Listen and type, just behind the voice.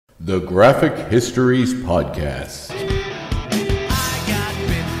The Graphic Histories Podcast. I got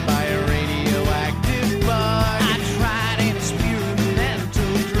bit by a radioactive bug. I tried an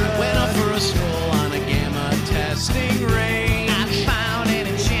experimental drug. Went up for a stroll on a gamma testing range. I found an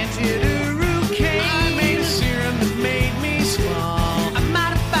enchanted urucane. I made a serum that made me small. I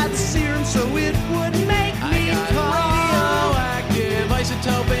modified the serum so it would make me tall. Radioactive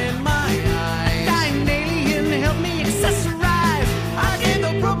isotope in my eyes. A dying alien helped me accessorize. I gained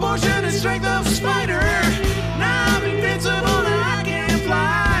the proportion and strength of a spider. Now I'm invincible and I can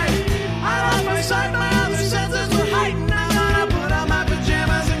fly. I lost my sight, my other senses were heightened. I'm gonna put on my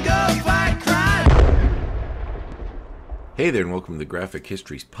pajamas and go fight crime. Hey there, and welcome to the Graphic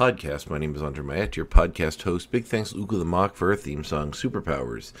Histories Podcast. My name is André, your podcast host. Big thanks to Uka the Mock for our theme song,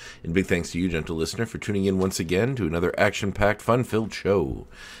 Superpowers. And big thanks to you, gentle listener, for tuning in once again to another action-packed, fun-filled show.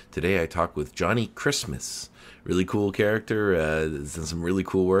 Today I talk with Johnnie Christmas. Really cool character, has done some really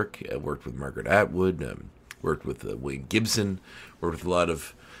cool work. Worked with Margaret Atwood, worked with William Gibson, worked with a lot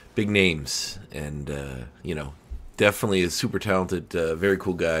of big names, and, definitely a super talented, very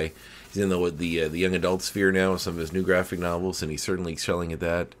cool guy. He's in the young adult sphere now with some of his new graphic novels, and he's certainly excelling at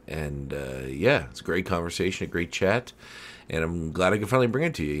that. And, it's a great conversation, a great chat, and I'm glad I could finally bring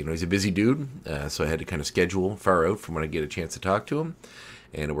it to you. You know, he's a busy dude, so I had to kind of schedule far out from when I get a chance to talk to him.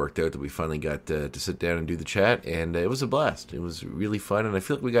 And it worked out that we finally got to sit down and do the chat, and it was a blast. It was really fun, and I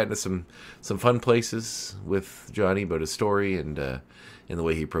feel like we got into some fun places with Johnny about his story and the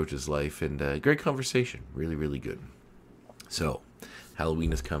way he approaches life, and great conversation. Really, really good. So,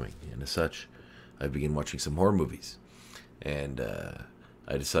 Halloween is coming, and as such, I began watching some horror movies. And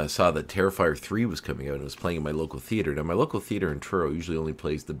I just saw that Terrifier 3 was coming out, and it was playing in my local theater. Now, my local theater in Truro usually only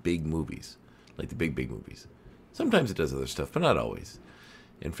plays the big movies, like the big movies. Sometimes it does other stuff, but not always.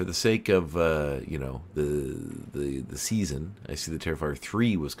 And for the sake of, the season, I see the Terrifier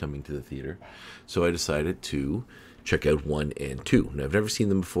 3 was coming to the theater. So I decided to check out 1 and 2. Now, I've never seen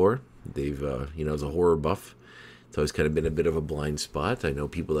them before. They've, as a horror buff, it's always kind of been a bit of a blind spot. I know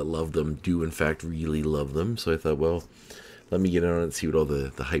people that love them do, in fact, really love them. So I thought, well, let me get on it and see what all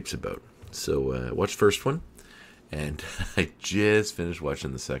the hype's about. So I watched the first one, and I just finished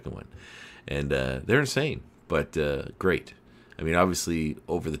watching the second one. And they're insane, but great. I mean, obviously,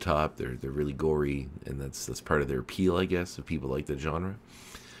 over the top, they're really gory, and that's part of their appeal, I guess, if people like the genre.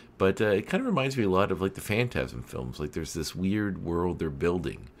 But it kind of reminds me a lot of, like, the Phantasm films. Like, there's this weird world they're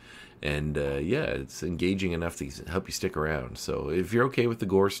building. And, it's engaging enough to help you stick around. So if you're okay with the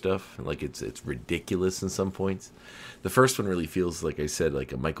gore stuff, like, it's ridiculous in some points. The first one really feels, like I said,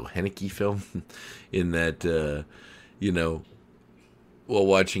 like a Michael Haneke film, in that, while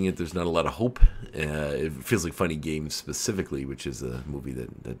watching it, there's not a lot of hope. It feels like Funny Games specifically, which is a movie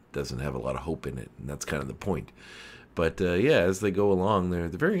that doesn't have a lot of hope in it, and that's kind of the point. But as they go along, they're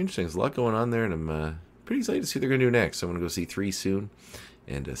very interesting. There's a lot going on there, and I'm pretty excited to see what they're going to do next. So I'm going to go see 3 soon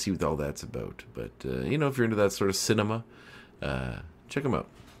and see what all that's about. But, if you're into that sort of cinema, check them out.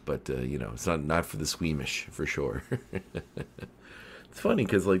 But, it's not for the squeamish, for sure. It's funny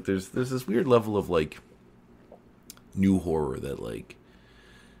because, like, there's this weird level of, like, new horror that, like,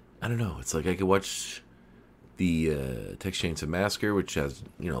 I don't know. It's like I could watch the Texas Chainsaw Massacre, which has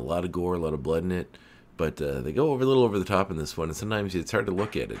a lot of gore, a lot of blood in it, but they go a little over the top in this one, and sometimes it's hard to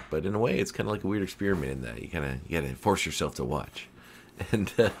look at it. But in a way, it's kind of like a weird experiment in that you got to force yourself to watch,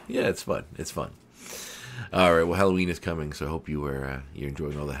 and it's fun. It's fun. All right, well, Halloween is coming, so I hope you're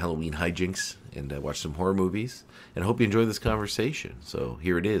enjoying all the Halloween hijinks and watch some horror movies, and I hope you enjoy this conversation. So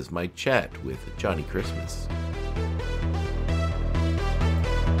here it is, my chat with Johnnie Christmas.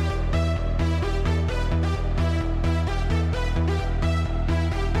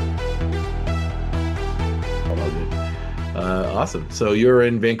 Awesome. So you're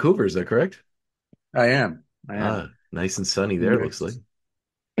in Vancouver, is that correct? I am. Nice and sunny there, Yes. looks like.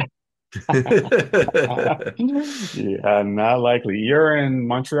 Yeah, not likely. You're in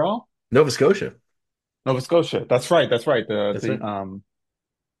Montreal, Nova Scotia. Nova Scotia. That's right. That's right. The That's the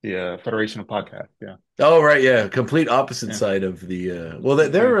right. Federation of Podcasts. Yeah. Oh, right, yeah. Complete opposite Yeah. side of the. Well,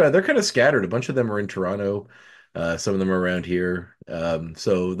 Right. they're kind of scattered. A bunch of them are in Toronto. Some of them are around here.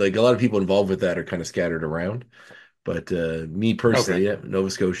 So like a lot of people involved with that are kind of scattered around. But me personally, Okay. yeah,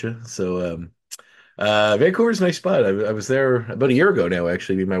 Nova Scotia. So Vancouver's a nice spot. I was there about a year ago now,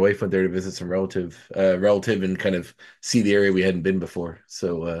 actually. Me and my wife went there to visit some relative and kind of see the area we hadn't been before.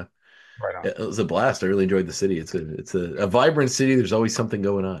 So Right on. it was a blast. I really enjoyed the city. It's a vibrant city. There's always something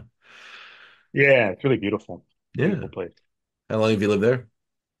going on. Yeah, it's really beautiful. Yeah. Beautiful place. How long have you lived there?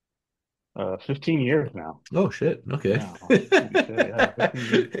 15 years now. Oh shit. Okay. Yeah. Holy shit, yeah, 15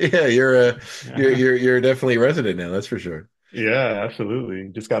 years. Yeah, you're Yeah. you're definitely a resident now. That's for sure. Yeah, absolutely.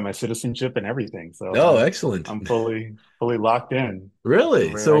 Just got my citizenship and everything, so Oh, excellent. I'm fully locked in to Really?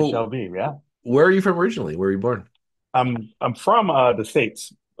 where I So shall be. Yeah. where are you from originally? Where were you born? I'm from the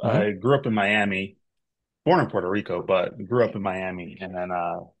States. Hmm. I grew up in Miami, born in Puerto Rico, but grew up in Miami, and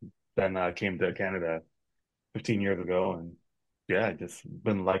then came to Canada 15 years ago, and yeah, just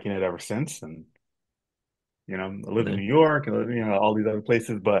been liking it ever since. And I lived in New York, and all these other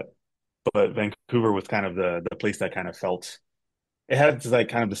places, but Vancouver was kind of the place that kind of felt it had like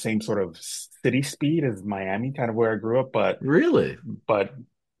kind of the same sort of city speed as Miami, kind of where I grew up, Really? but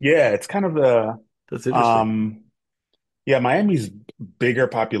yeah, it's kind of the That's interesting. um yeah, Miami's bigger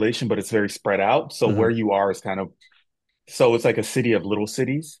population, but it's very spread out. So where Hmm. you are is kind of so it's like a city of little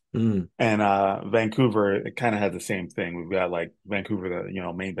cities. Mm. And Vancouver, it kind of has the same thing. We've got like Vancouver,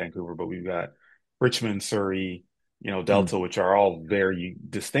 main Vancouver, but we've got Richmond, Surrey, Mm. Delta, which are all very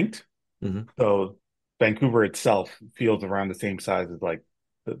distinct. Hmm. So Vancouver itself feels around the same size as like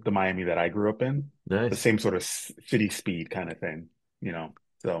the Miami that I grew up in, the Nice. same sort of city speed kind of thing, you know.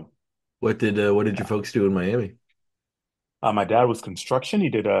 So What did your yeah. folks do in Miami? My dad was construction. He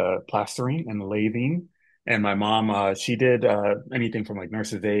did plastering and lathing, and my mom she did anything from like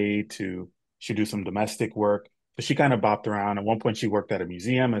nurse's aide to she do some domestic work. But she kind of bopped around. At one point, she worked at a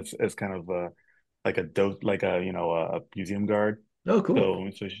museum as kind of like a do like a a museum guard. Oh,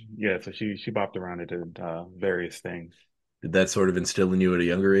 cool. So she bopped around and did various things. Did that sort of instill in you at a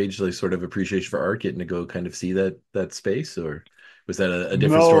younger age, like sort of appreciation for art, getting to go kind of see that space, or was that a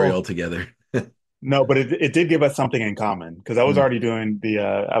different story No, altogether? no, but it did give us something in common because I was Mm. already doing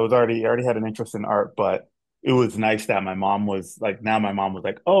I was already had an interest in art, but it was nice that my mom was like now my mom was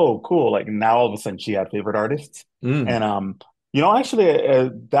like, oh, cool. Like now all of a sudden she had favorite artists. Mm. And actually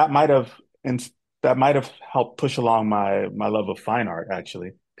and that might have helped push along my love of fine art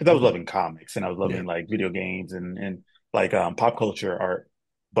actually. Because I was Okay. loving comics and I was Yeah. loving like video games and like pop culture art.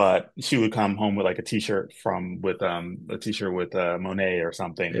 But she would come home with like a t-shirt with Monet or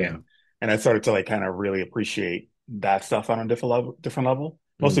something Yeah. and I started to like kind of really appreciate that stuff on a different level.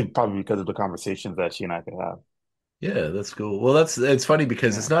 Mostly Mm. probably because of the conversations that she and I could have. Yeah, that's cool. Well, it's funny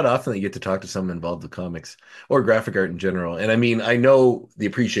because it's Yeah. not often that you get to talk to someone involved with comics or graphic art in general. And I mean, I know the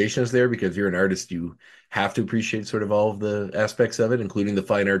appreciation is there because you're an artist, you have to appreciate sort of all of the aspects of it, including the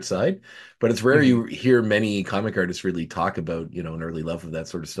fine art side. But it's rare you Hmm. hear many comic artists really talk about, an early love of that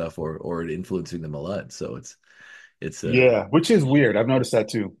sort of stuff or it influencing them a lot. So it's Yeah, which is weird. I've noticed that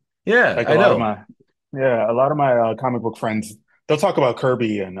too. yeah, Like I know. a lot of my comic book friends, they'll talk about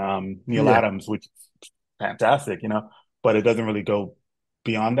Kirby and Neil Yeah. Adams, which is fantastic, but it doesn't really go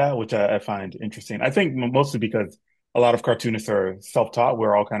beyond that, which I find interesting. I think mostly because a lot of cartoonists are self-taught.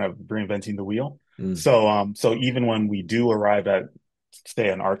 We're all kind of reinventing the wheel. Mm, So even when we do arrive at, say,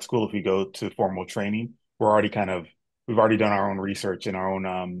 an art school, if we go to formal training, we've already done our own research and our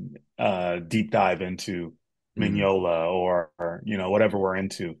own deep dive into mm, Mignola or whatever we're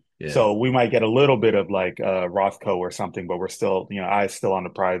into. yeah. So we might get a little bit of like Rothko or something, but we're still, eyes still on the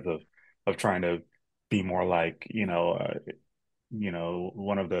prize of trying to be more like,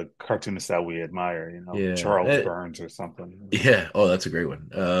 one of the cartoonists that we admire, Yeah. Charles Burns or something. Yeah. Oh, that's a great one.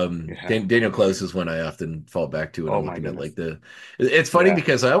 Yeah. Daniel Close is one I often fall back to when Oh I'm my looking at goodness. like it's funny Yeah.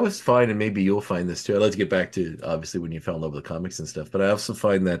 because I always find, and maybe you'll find this too. I'd like to get back to obviously when you fell in love with the comics and stuff, but I also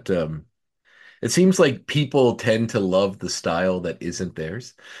find that it seems like people tend to love the style that isn't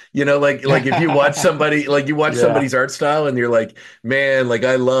theirs. Like if you watch somebody, like you watch Yeah. somebody's art style and you're like, man, like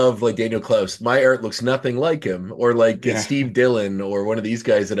I love like Daniel Close. My art looks nothing like him. Or like Yeah. Steve Dillon or one of these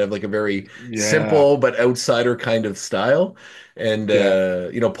guys that have like a very Yeah. simple but outsider kind of style. And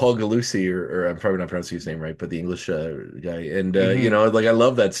Yeah. Paul Galusi, or I'm probably not pronouncing his name right, but the English guy. And Hmm. like I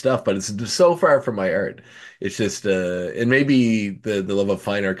love that stuff, but it's so far from my art. It's just and maybe the love of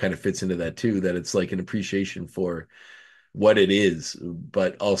fine art kind of fits into that too, that it's like an appreciation for what it is,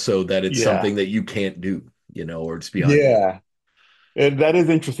 but also that it's Yeah. something that you can't do, or it's beyond you. Yeah. That is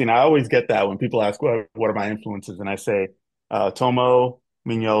interesting. I always get that when people ask what are my influences, and I say Tomo,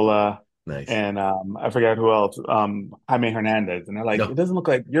 Mignola, Nice. and I forget who else, Jaime Hernandez, and they're like, it No. doesn't look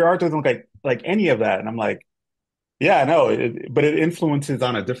like your art doesn't look like any of that, and I'm like, yeah, I know, but it influences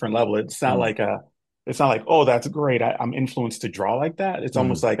on a different level. Mm, It's not like, oh, that's great. I'm influenced to draw like that. It's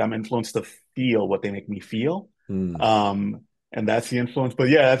almost mm, like I'm influenced to feel what they make me feel, mm. um, and that's the influence. But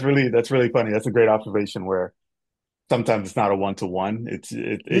yeah, that's really funny. That's a great observation where sometimes it's not a one to one. It just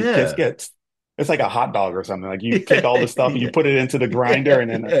Yeah. gets it's like a hot dog or something. Like you take all the stuff and you Yeah. put it into the grinder,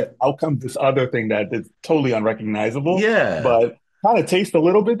 and then Yeah. out comes this other thing that is totally unrecognizable, Yeah. but kind of tastes a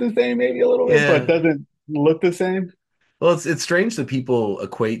little bit the same, maybe a little bit, but Yeah. doesn't look the same. Well, it's strange that people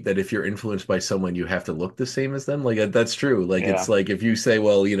equate that if you're influenced by someone, you have to look the same as them. Like that's true. Like it's Yeah. like if you say,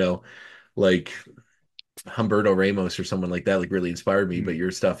 well, like Humberto Ramos or someone like that, like really inspired me, but Mm.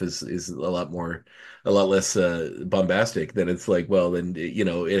 your stuff is a lot less bombastic. Then it's like, well, then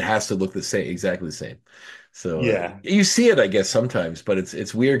it has to look the same, exactly the same. So Yeah, you see it, I guess, sometimes, but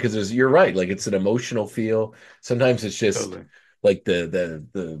it's weird because you're right. Like it's an emotional feel. Sometimes it's just totally. like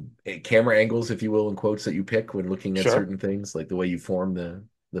the camera angles, if you will, in quotes that you pick when looking at Sure. certain things, like the way you form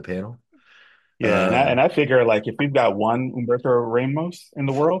the panel. Yeah, and Uh, I figure like if we've got one Humberto Ramos in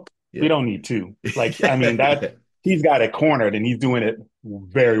the world, we yeah. don't need two. Like, I mean that Yeah. he's got it cornered and he's doing it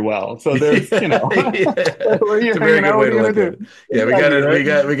very well. So there's, Yeah, yeah. what are you, It's a very good what way are to you gonna look at do? it. Yeah, we got Exactly, it.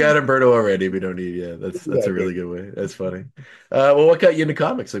 right? We got Umberto already. We don't need. Yeah, that's a really Exactly. good way. That's funny. Well, what got you into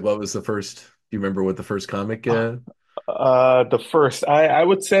comics? Like, what was the first? Do you remember what the first comic? The first, I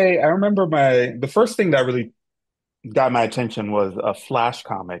would say I remember the first thing that really got my attention was a Flash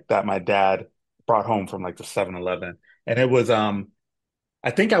comic that my dad brought home from like the 7-Eleven. And it was I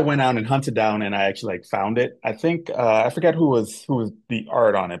think I went out and hunted down and I actually like found it. I think I forget who was the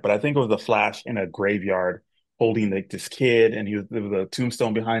art on it, but I think it was the Flash in a graveyard holding like this kid and there was a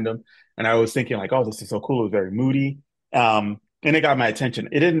tombstone behind him. And I was thinking like, oh, this is so cool. It was very moody. And it got my attention.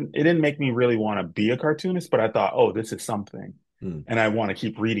 It didn't make me really want to be a cartoonist, but I thought, oh, this is something. Hmm. And I want to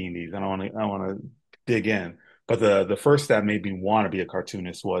keep reading these and I want to dig in. But the first that made me want to be a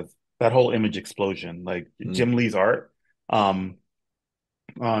cartoonist was that whole image explosion, like Hmm. Jim Lee's art. Um,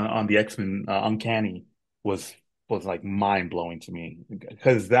 on the X-Men Uncanny was was like mind blowing to me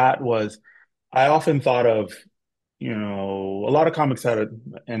because that was I often thought of a lot of comics had it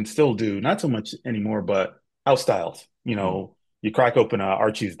and still do not so much anymore but house styles Hmm. you crack open a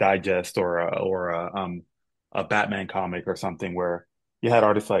Archie's Digest or a Batman comic or something where you had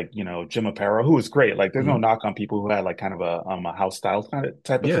artists like Jim Aparo who was great like there's no Hmm. knock on people who had like kind of a house style kind of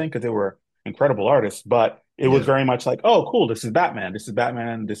type of Yeah. thing because they were incredible artists but it was Yeah. very much like oh cool this is Batman this is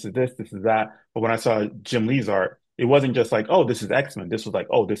that but when I saw Jim Lee's art it wasn't just like oh this is X-Men this was like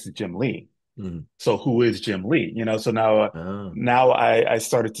oh this is Jim Lee Hmm. so who is Jim Lee? So now, Oh. now I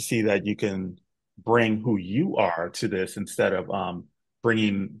started to see that you can bring who you are to this instead of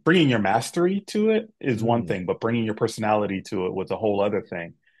bringing your mastery to it is one Hmm. thing, but bringing your personality to it was a whole other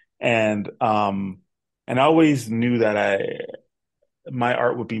thing. And I always knew that my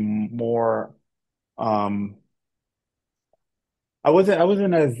art would be more um I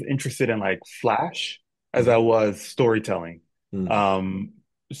wasn't as interested in like flash as I Hmm. was storytelling. Hmm. Um,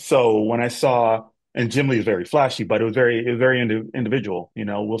 so when I saw and Jim Lee is very flashy, but it was very individual.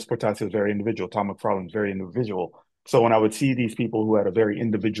 Will Sportasio is very individual. Tom McFarlane is very individual. So when I would see these people who had a very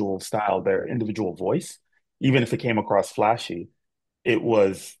individual style, their individual voice, even if it came across flashy, it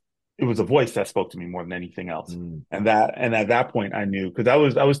was it was a voice that spoke to me more than anything else. Hmm. And at that point I knew because I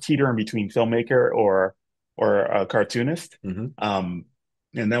was teetering between filmmaker or a cartoonist. Hmm. Um,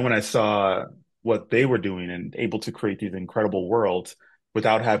 and then when I saw what they were doing and able to create these incredible worlds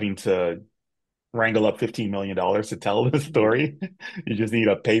without having to wrangle up $15 million to tell the story, you just need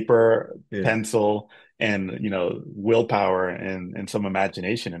a paper, Yeah. pencil, and willpower and some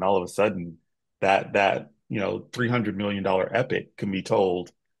imagination, and all of a sudden that $300 million epic can be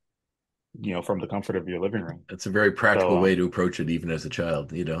told from the comfort of your living room. It's a very practical So way to approach it, even as a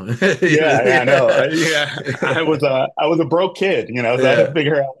child. yeah, I know. Yeah. Yeah, I was a broke kid, so I had to Yeah.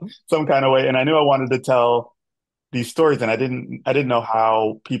 figure out some kind of way, and I knew I wanted to tell these stories, and I didn't know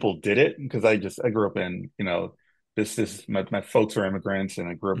how people did it because I grew up in my folks were immigrants, and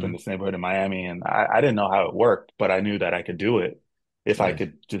I grew up in Mhm. this neighborhood in Miami, and I didn't know how it worked, but I knew that I could do it if I Nice.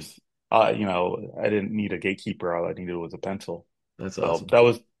 could just I didn't need a gatekeeper. All I needed was a pencil. That's So awesome.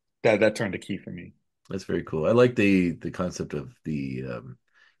 that turned the key for me. That's very cool. I like the concept of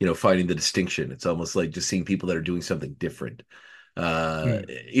finding the distinction. It's almost like just seeing people that are doing something different. Uh,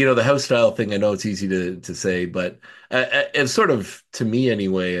 Hmm. the house style thing, I know it's easy to say, but it's sort of, to me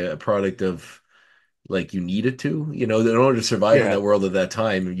anyway, a product of like you needed to, in order to survive in that Yeah, world at that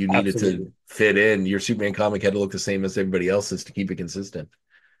time, you needed to absolutely. fit in. Your Superman comic had to look the same as everybody else's to keep it consistent.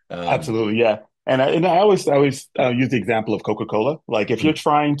 Um, Absolutely, yeah. And I always use the example of Coca-Cola. Like if you're mm,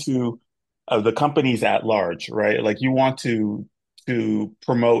 trying to the companies at large, right? Like you want to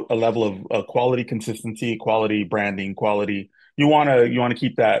promote a level of quality, consistency, quality branding, quality. You want to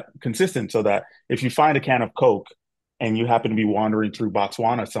keep that consistent so that if you find a can of Coke and you happen to be wandering through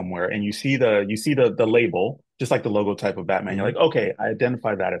Botswana somewhere and you see the label, just like the logo type of Batman, you're mhm, like, okay, I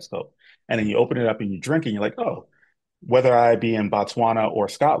identify that as Coke. And then you open it up and you drink and you're like, oh whether I be in Botswana or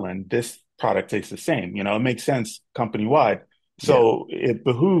Scotland, this product tastes the same. It makes sense company wide. yeah. So it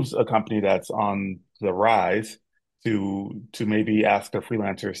behooves a company that's on the rise to maybe ask their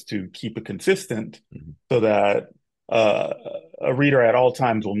freelancers to keep it consistent Mhm. so that uh, a reader at all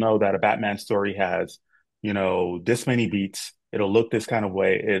times will know that a Batman story has, this many beats. It'll look this kind of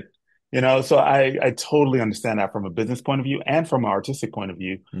way. So I totally understand that from a business point of view and from an artistic point of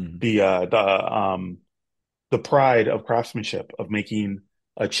view. Mhm. The pride of craftsmanship of making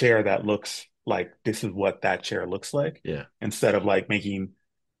a chair that looks like this is what that chair looks like Yeah. instead of like making,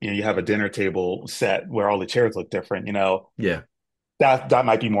 you have a dinner table set where all the chairs look different, Yeah. that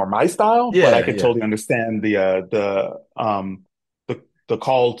might be more my style, but I Yeah. could Yeah. totally understand the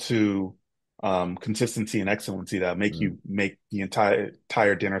call to consistency and excellency that Mm. make the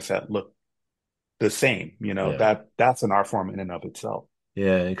entire dinner set look the same. Yeah. That's an art form in and of itself.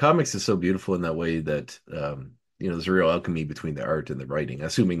 Yeah, and comics is so beautiful in that way that there's a real alchemy between the art and the writing,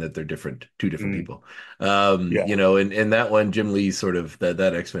 assuming that they're two different Mm, people. yeah. And that one, Jim Lee sort of that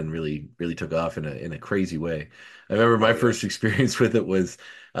X-Men really took off in a crazy way. I remember my Oh yeah. first experience with it was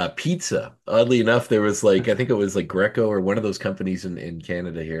pizza. Oddly enough, there was like I think it was like Greco or one of those companies in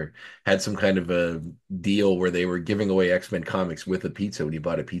Canada here had some kind of a deal where they were giving away X-Men comics with a pizza when you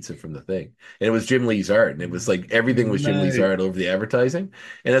bought a pizza from the thing. And it was Jim Lee's art, and it was like everything was Jim Lee's Nice. art over the advertising.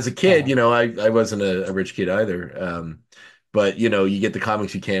 And as a kid, Uh, I wasn't a rich kid either. But you get the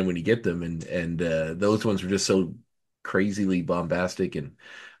comics you can when you get them, and those ones were just so crazily bombastic, and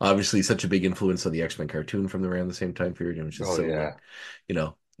obviously such a big influence on the X-Men cartoon from around the same time period. And it was just oh so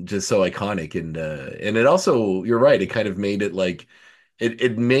yeah. just so iconic, and it also, you're right, it kind of made it like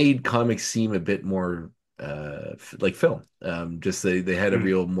it made comics seem a bit more like film. Just they had a Mm.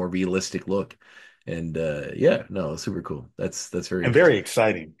 real more realistic look. And yeah, no, super cool. That's very And very interesting.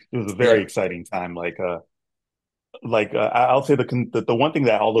 exciting. It was a very Yeah. exciting time. I'll say the one thing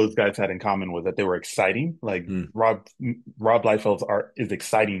that all those guys had in common was that they were exciting. Like Mm. Rob Liefeld's art is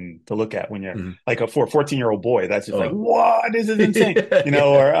exciting to look at when you're Mhm. like for a 14-year-old boy. That's just like, Oh. what? This is insane.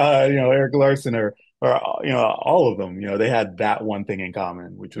 Yeah, yeah. Eric Larson or all of them. They had that one thing in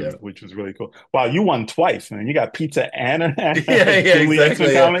common, Yeah. which was really cool. Wow, you won twice, man. You got pizza and Yeah, a yeah, Jim Lee X-Men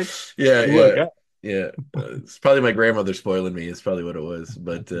exactly. Yeah. comic. Yeah, Look, yeah. Yeah. It's probably my grandmother spoiling me. It's probably what it was,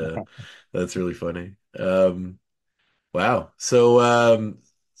 but that's really funny. Wow. So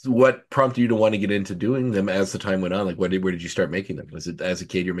what prompted you to want to get into doing them as the time went on? Like where did you start making them? Was it as a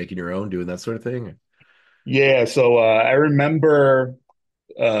kid you're making your own, doing that sort of thing? yeah. So I remember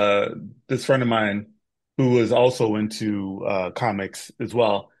uh, this friend of mine who was also into comics as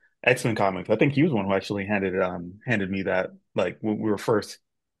well, X-Men comics. I think he was one who actually handed me that like when we were first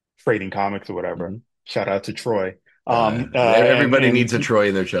trading comics or whatever. Mhm. Shout out to Troy. And Everybody needs a Troy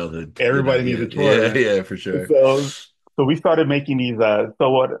in their childhood, everybody needs Yeah, a Troy, yeah, man. yeah, for sure. So so we started making these. So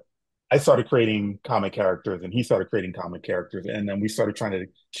what I started creating comic characters, and he started creating comic characters, and then we started trying to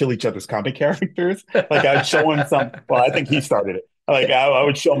kill each other's comic characters. Like I'd show him some. Well, I think he started it. Like I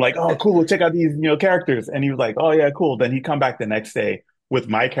would show him, like, oh, cool, check out these, characters, and he was like, oh yeah, cool. Then he'd come back the next day with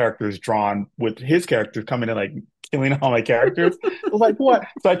my characters drawn, with his characters coming in like killing all my characters. I was like, what?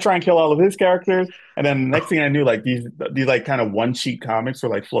 So I try and kill all of his characters, and then the next thing I knew, like these like kind of one sheet comics were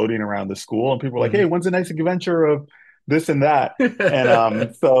like floating around the school, and people were like, hey, Mhm. when's the next adventure of this and that?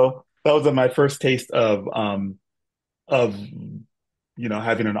 And so that was my first taste of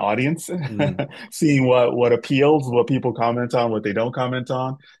having an audience, Mm, seeing what appeals, what people comment on, what they don't comment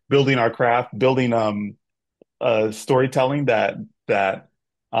on, building our craft, building storytelling that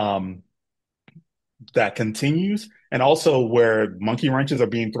um that continues, and also where monkey wrenches are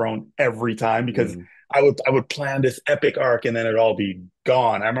being thrown every time because mm, I would plan this epic arc and then it'd all be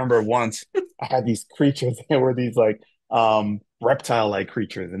gone. I remember once I had these creatures. They were these like reptile-like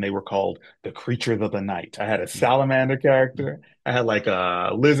creatures, and they were called the creatures of the night. I had a mm. salamander character, I had like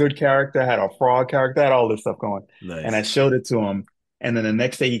a lizard character, I had a frog character, I had all this stuff going. And I Nice. showed it to him, and then the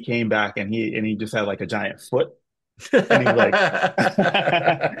next day he came back and he just had like a giant foot, and he was like,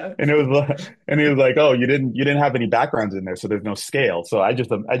 and he was like, "Oh, you didn't have any backgrounds in there, so there's no scale." So I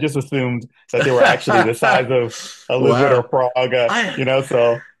just assumed that they were actually the size of a lizard or Wow. frog, I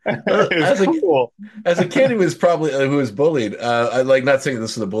So it was as a cool. kid who was probably who was bullied, I like not saying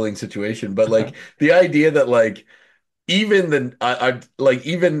this was a bullying situation, but like the idea that like like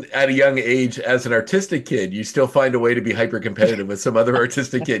even at a young age as an artistic kid, you still find a way to be hyper competitive with some other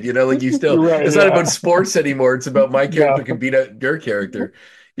artistic kid. Like you still, Right? it's not about Yeah. sports anymore. It's about my character can No. beat out your character.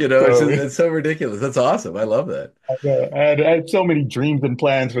 So It's so ridiculous. That's awesome. I love that. I had so many dreams and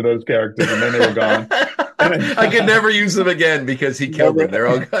plans for those characters, and then they were gone. And I could then never use them again because he killed never them. They're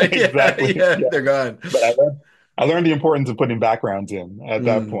all gone. Yeah, exactly. yeah, Yeah. they're gone. But I learned the importance of putting backgrounds in at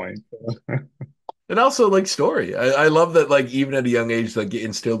that Mm. point. And also like story. I love that like even at a young age, like it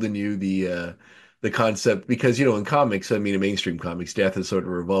instilled in you the concept because in comics, I mean, in mainstream comics, death is sort of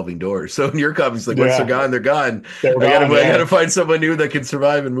a revolving door. So in your comics, like once they're Yeah, gone, they're gone. they're I gotta gone. I Yeah, gotta find someone new that can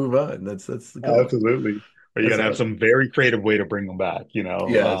survive and move on. That's the goal. absolutely. Or you That's gotta have awesome. some very creative way to bring them back, you know.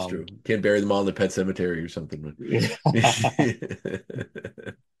 Yeah, that's true. Can't bury them all in the pet cemetery or something.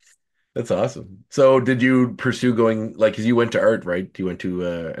 That's awesome. So did you pursue going like, 'cause you went to art, right? You went to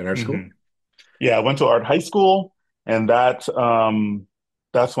an art school? hmm Yeah, I went to art high school, and that's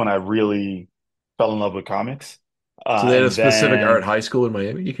when I really fell in love with comics. So they had a And specific art then high school in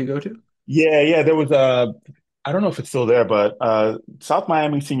Miami you could go to? yeah, there was I don't know if it's still there, but South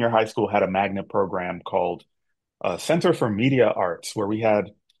Miami Senior High School had a magnet program called Center for Media Arts, where we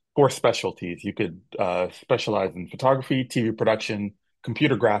had four specialties. You could specialize in photography, TV production,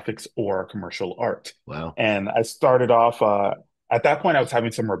 computer graphics, or commercial art. Wow. And I started off at that point, I was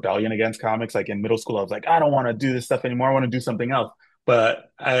having some rebellion against comics. Like in middle school, I was like, I don't want to do this stuff anymore. I want to do something else.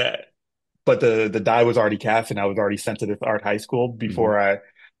 But the die was already cast, and I was already sent to this art high school Hmm. before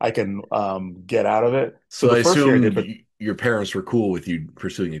I can get out of it. So So the I first year I assume did, your parents were cool with you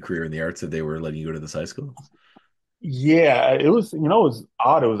pursuing a career in the arts if they were letting you go to this high school? yeah, it was, it was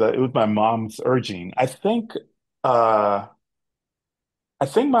odd. It was my mom's urging. Uh I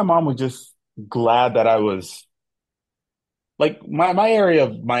think my mom was just glad that I was like my area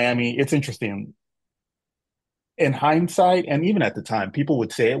of Miami, it's interesting. In hindsight, and even at the time, people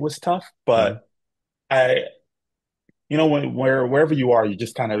would say it was tough, Hmm. but I wherever you are, you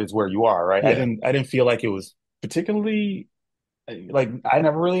just kind of is where you are, right? Yeah. I didn't feel like it was particularly like I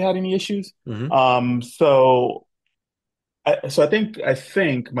never really had any issues. Hmm. So I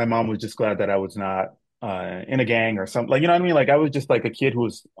think my mom was just glad that I was not in a gang or something. Like, you know what I mean? Like I was just like a kid who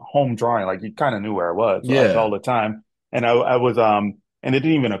was home drawing. Like you kind of knew where I was, like all Yeah. the time. And I was and it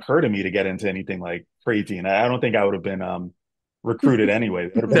didn't even occur to me to get into anything like crazy. And I don't think I would have been recruited anyway.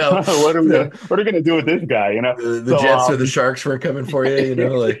 It would have No, been no. what are we gonna do with this guy? You know? The So Jets or the Sharks weren't coming for you,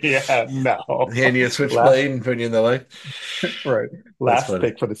 like yeah, no. hand you a Last switchblade and put you in the light. right. That's Last funny.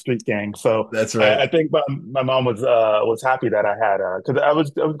 pick for the street gang. So That's right. I think my mom was happy that I had because I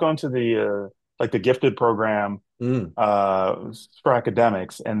was going to the like the gifted program Mm. for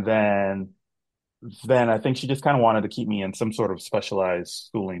academics, and then I think she just kind of wanted to keep me in some sort of specialized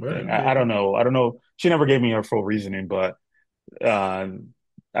schooling Right. thing. Okay. I don't know. I don't know. She never gave me her full reasoning, but uh,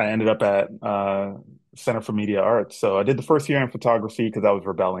 I ended up at Center for Media Arts. So I did the first year in photography because I was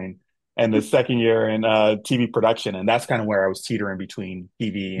rebelling, and the second year in TV production, and that's kind of where I was teetering between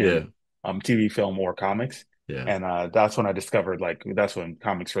TV Yeah. and TV, film, or comics. Yeah. And that's when I discovered like that's when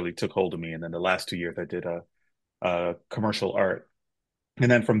comics really took hold of me. And then the last 2 years I did commercial art,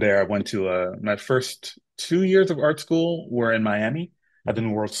 and then from there I went to my first 2 years of art school were in Miami at the Mhm.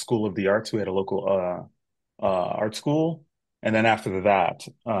 New World School of the Arts. We had a local art school. And then after that,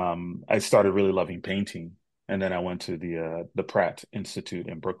 I started really loving painting. And then I went to the Pratt Institute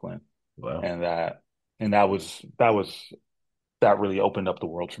in Brooklyn, Wow. and that really opened up the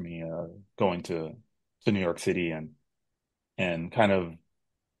world for me, going to New York City and kind of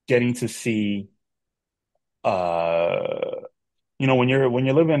getting to see uh when you're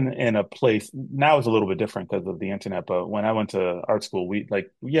living in a place now it's a little bit different because of the internet, but when I went to art school we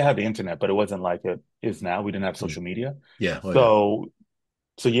had the internet, but it wasn't like it is now. We didn't have Mm. social media. Yeah. Oh, yeah.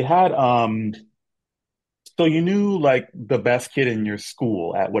 So you had so you knew like the best kid in your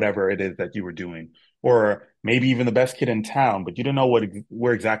school at whatever it is that you were doing, or maybe even the best kid in town, but you didn't know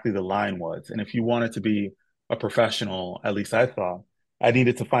where exactly the line was. And if you wanted to be a professional, at least I thought, I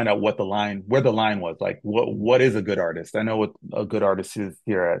needed to find out where the line was. Like what is a good artist? I know what a good artist is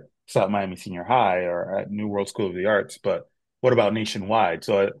here at South Miami Senior High or at New World School of the Arts, but what about nationwide?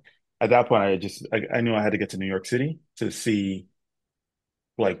 So at that point, I knew I had to get to New York City to see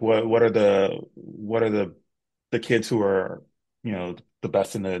like what are the kids who are, the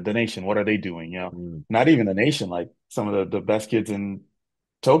best in the nation. What are they doing? Mm. Not even the nation, like some of the best kids in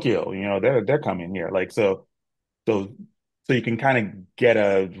Tokyo, they're coming here. Like so so you can kind of get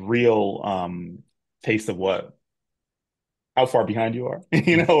a real taste of what how far behind you are,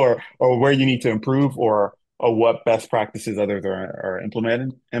 or where you need to improve, or what best practices others are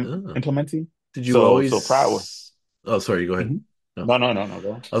Oh. implementing. Did you So proud. always? Oh, sorry. Go ahead. Mhm. No, No,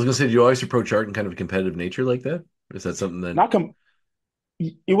 go. I was gonna say, did you always approach art in kind of a competitive nature like that? Or is that something that Not com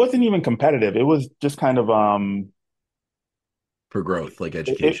It wasn't even competitive. It was just kind of for growth, like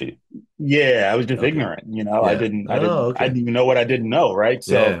it, education? it, yeah, I was just Okay. ignorant, Yeah. Oh, I okay. didn't even know what I didn't know, right?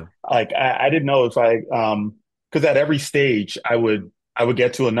 So Yeah. like I didn't know if because at every stage I would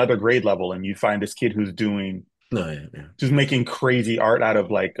get to another grade level, and you'd find this kid who's doing No. Yeah. just making crazy art out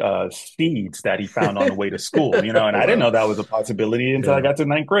of like seeds that he found on the way to Yeah. school, and I didn't Wow. know that was a possibility until I Yeah. got to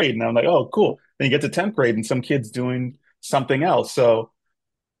ninth grade, and I'm like, oh, cool. Then you get to 10th grade and some kid's doing something else. So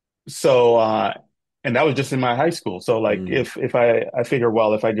and that was just in my high school. So like Mm, if I figure,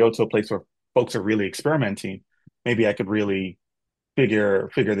 well, if I go to a place where folks are really experimenting, maybe I could really figure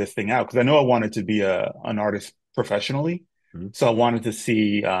this thing out because I know I wanted to be a an artist professionally. mm, So I wanted to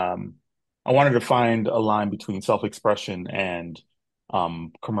see I wanted to find a line between self-expression and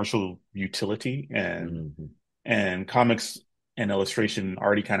commercial utility mm, and comics and illustration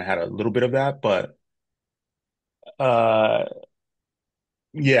already kind of had a little bit of that, but uh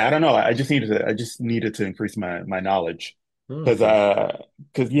yeah, I don't know. I just needed to increase my knowledge because okay.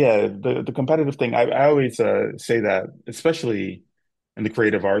 yeah, the competitive thing I always say that especially in the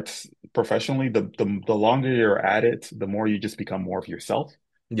creative arts professionally, the longer you're at it, the more you just become more of yourself.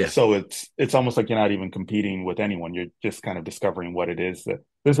 Yeah. So it's almost like you're not even competing with anyone. You're just kind of discovering what it is that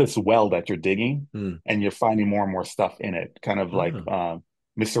there's this well that you're digging Mm. and you're finding more and more stuff in it. Kind of like Oh,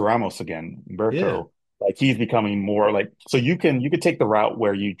 Mr. Ramos again, yeah. Umberto. Like he's becoming more like so you could take the route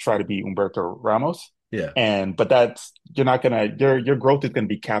where you try to be Umberto Ramos Yeah. and but that's you're not gonna your growth is gonna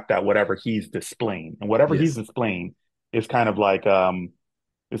be capped at whatever he's displaying. And whatever he's Yes. displaying is kind of like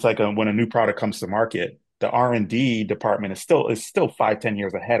it's like when a new product comes to market, the R&D department is still 5, 10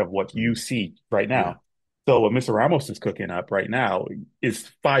 years ahead of what you Mm. see right Yeah. now. So what Mr. Ramos is cooking up right now is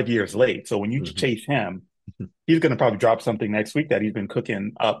 5 years late. So when you Hmm. chase him, he's going to probably drop something next week that he's been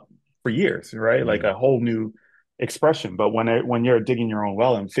cooking up for years, right? Like Mm. a whole new expression. But when you're digging your own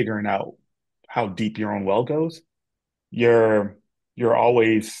well and figuring out how deep your own well goes, you're you're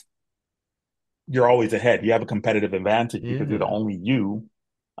always you're always ahead. You have a competitive advantage because you're the Yeah. only you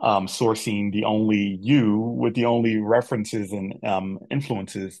sourcing the only you with the only references and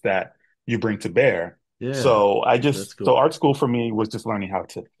influences that you bring to bear. Yeah. So That's so cool. art school for me was just learning how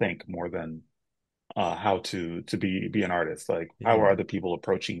to think more than how to be an artist. Like how are Yeah. other people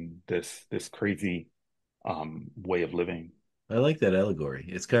approaching this crazy way of living? I like that allegory.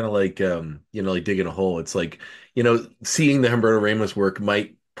 It's kind of like like digging a hole. It's like, seeing the Humberto Ramos work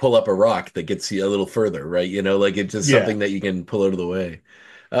might pull up a rock that gets you a little further, right? Like it's just Yeah, something that you can pull out of the way.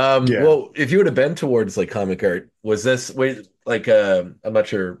 yeah. Well, if you would have been towards like comic art, was this wait like I'm not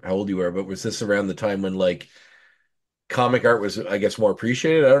sure how old you are, but was this around the time when like comic art was, I guess, more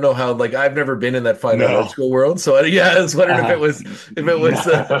appreciated? I don't know how, like, I've never been in that fine art No. school world, so yeah, I was wondering if it Uh, was,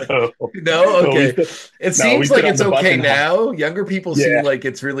 no. no, No, okay. It we seems sit like on it's the bus okay and have now. Younger people seem yeah. like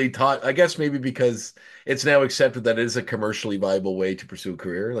it's really taught, I guess maybe because it's now accepted that it is a commercially viable way to pursue a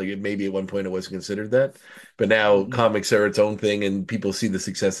career. Like maybe at one point it wasn't considered that, but now comics are its own thing and people see the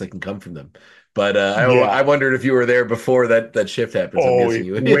success that can come from them. But I Yeah. wondered if you were there before that shift happens. I'm Oh, guessing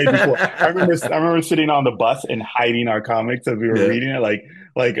you. way before. I remember sitting on the bus and hiding our comics as we were Yeah. reading it,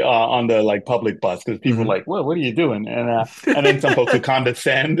 like on the like public bus because people were Hmm. like, "Well, what are you doing?" And then some folks would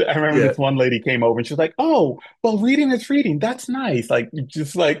condescend. I remember Yeah. this one lady came over and she was like, "Oh, well, reading is reading. That's nice." Like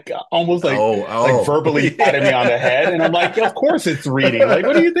just like almost Oh, like oh, verbally patted me on the head, and I'm like, "Of yeah. course it's reading. Like,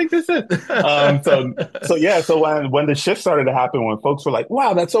 what do you think this is?" So yeah. So when the shift started to happen, when folks were like,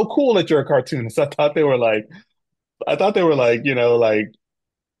 "Wow, that's so cool that you're a cartoonist," I thought they were like, like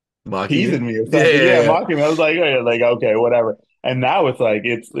Mocking you? teasing me or Yeah, something. Yeah, yeah, mocking me. I was like, oh, yeah, like okay, whatever. And now it's like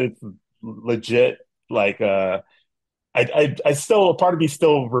it's legit. Like I still a part of me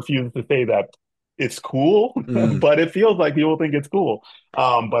still refuses to say that it's cool, yeah. Mm, but it feels like people think it's cool.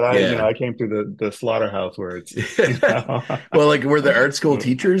 But yeah. I came through the slaughterhouse where it's Well, like, were the art school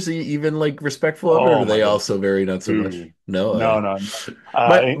teachers even like respectful of it, or were oh they my God, also very not so much? dude, No, no.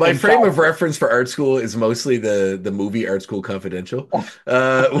 my In frame of fact, reference for art school is mostly the movie Art School Confidential,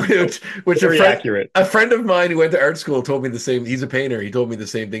 which very accurate. a friend of mine who went to art school told me the same. He's a painter. He told me the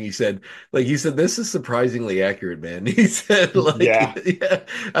same thing. He said this is surprisingly accurate, man. He said like Yeah, yeah,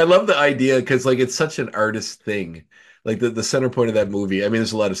 I love the idea because like it's such an artist thing. Like the center point of that movie. I mean,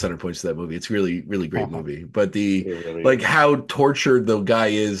 there's a lot of center points to that movie. It's really really great it movie. But the really like is. how tortured the guy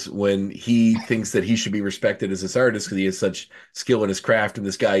is when he thinks that he should be respected as this artist because he has such skill in his craft, and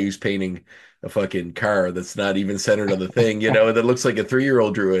this guy who's painting a fucking car that's not even centered on the thing, that looks like a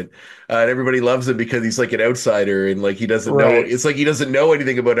 3-year-old drew it. And everybody loves him because he's like an outsider and like he doesn't know. Right. It's like he doesn't know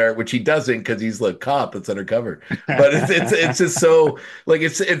anything about art, which he doesn't because he's the cop that's undercover. But it's just so like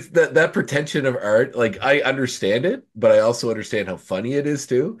it's that pretension of art. Like I understand it, but I also understand how funny it is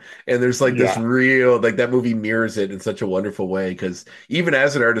too. And there's like this Yeah. real like that movie mirrors it in such a wonderful way because even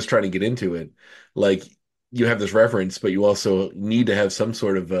as an artist trying to get into it, like you have this reference, but you also need to have some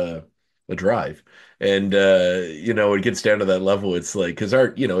sort of a drive. And it gets down to that level. It's like because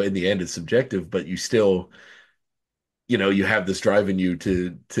art, in the end, is subjective, but you still you have this drive in you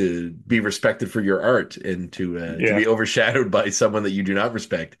to be respected for your art and to Yeah. be overshadowed by someone that you do not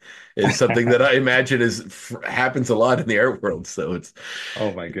respect is something that I imagine happens a lot in the art world. So it's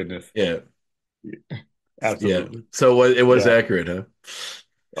Oh my goodness. yeah, yeah. Absolutely. So it was Yeah. accurate, huh?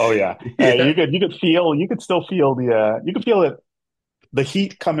 Oh yeah. Yeah. You could still feel you could feel it, the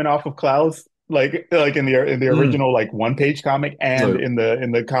heat coming off of clouds, like in the Mm. original like one page comic and Oh, in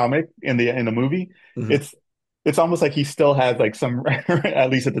the comic in the movie. mhm. It's it's almost like he still has like some at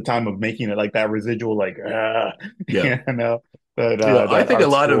least at the time of making it like that residual like Yeah. I that think a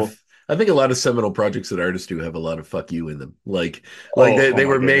art lot school. of I think a lot of seminal projects that artists do have a lot of fuck you in them. Like Oh, they my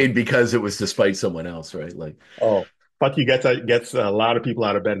were goodness. made because it was despite someone else, right? Like Oh, Bucky gets a lot of people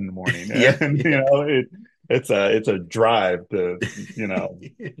out of bed in the morning, yeah, and yeah. it's a drive to, you know,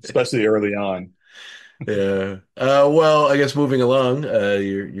 especially early on. Yeah. Well, I guess moving along,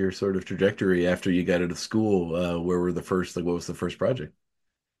 your sort of trajectory after you got out of school, where were the first, like, what was the first project?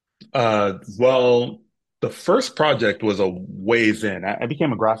 Well, the first project was a ways in. I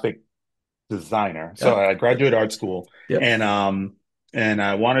became a graphic designer, so Oh, I graduated art school, yep. and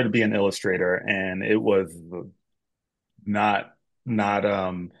I wanted to be an illustrator, and it was not not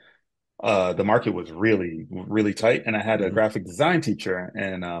the market was really tight, and I had a Hmm. graphic design teacher,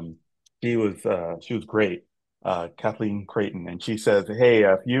 and she was great, Kathleen Creighton, and she says, "Hey,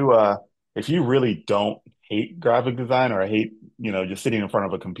 if you really don't hate graphic design or hate, you know, just sitting in front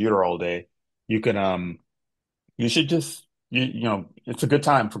of a computer all day, you can you should just you know, it's a good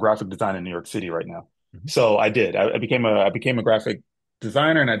time for graphic design in New York City right now." Hmm. So I did. I became a graphic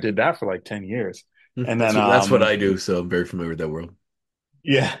designer, and I did that for like 10 years, and then That's what I do, so I'm very familiar with that world.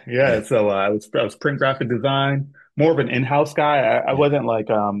 yeah, Yeah. yeah. So I was print graphic design, more of an in-house guy. I Yeah. wasn't like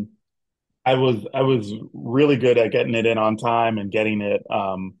I was really good at getting it in on time and getting it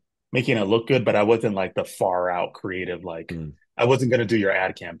making it look good, but I wasn't like the far out creative like Mm. I wasn't gonna do your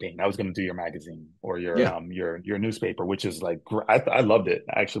ad campaign. I was gonna do your magazine or Yeah. your newspaper, which is like I loved it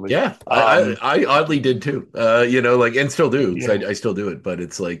actually. Yeah. I oddly did too. Like, and still do, because Yeah, I still do it, but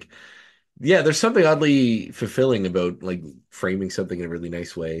it's like, yeah, there's something oddly fulfilling about like framing something in a really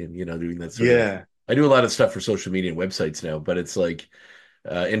nice way and, doing that sort of. yeah, I do a lot of stuff for social media and websites now, but it's like,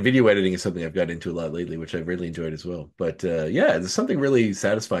 and video editing is something I've got into a lot lately, which I've really enjoyed as well. But yeah, there's something really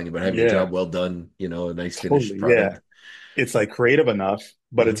satisfying about having a yeah, job well done, a nice finished totally. Yeah. product. It's like creative enough,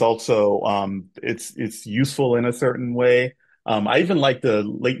 but it's Hmm. also it's useful in a certain way. I even like the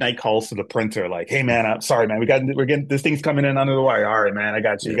late night calls to the printer, like, "Hey man, I'm sorry, man, we're getting this thing's coming in under the wire. All right, man, I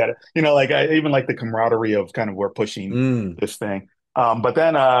got you. You Yeah. got to, you know, like I even like the camaraderie of kind of we're pushing Mm. this thing. But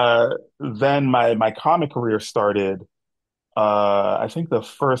then my comic career started. I think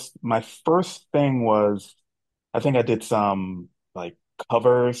my first thing was I think I did some like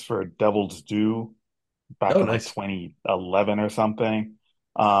covers for Devil's Due back Oh, in like nice. 2011 or something.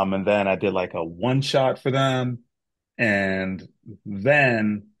 And then I did like a one shot for them. And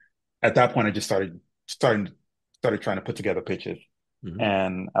then at that point, I just started trying to put together pitches. Hmm.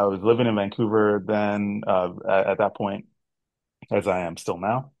 And I was living in Vancouver then, at that point, as I am still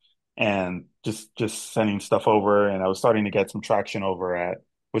now, and just sending stuff over. And I was starting to get some traction over at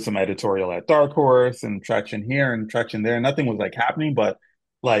with some editorial at Dark Horse and traction here and traction there. Nothing was like happening, but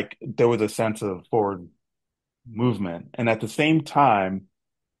like there was a sense of forward movement. And at the same time,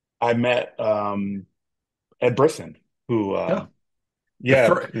 I met Ed Brisson, who Yeah.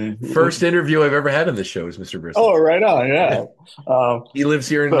 The yeah, first interview I've ever had on this show is Mr. Brisson. oh, right on, Yeah. yeah. Um, He lives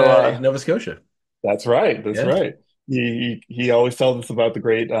here so in Nova Scotia. that's right, that's Yeah. right. He always tells us about the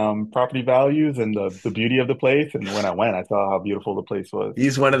great property values and the beauty of the place. And when I went, I saw how beautiful the place was.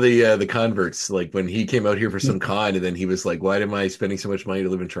 He's one of the converts. Like when he came out here for some con, and then he was like, "Why am I spending so much money to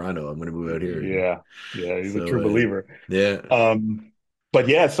live in Toronto? I'm going to move out here." Yeah, yeah, he's a So true believer. yeah. Um, but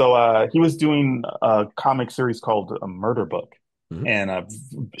yeah, so he was doing a comic series called a Murder Book, Mhm.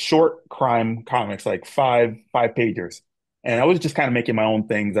 and short crime comics, like five pagers. And I was just kind of making my own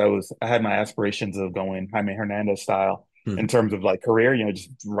things. I had my aspirations of going Jaime Hernandez style in Mhm. terms of like career, you know,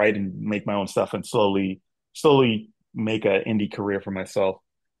 just write and make my own stuff and slowly make an indie career for myself.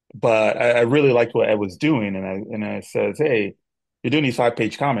 But I really liked what Ed was doing, and I says, "Hey, you're doing these 5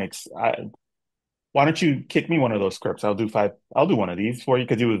 page comics. Why don't you kick me one of those scripts? I'll do one of these for you."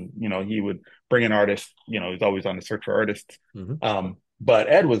 Because he was, you know, he would bring an artist, you know, he's always on the search for artists. Mhm. But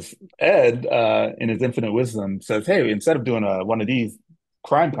Ed, in his infinite wisdom says, "Hey, instead of doing one of these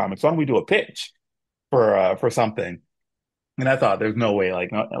crime comics, why don't we do a pitch for something?" And I thought, there's no way,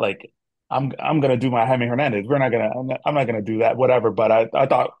 like, no, like I'm gonna do my Jaime Hernandez. I'm not gonna do that, whatever. But I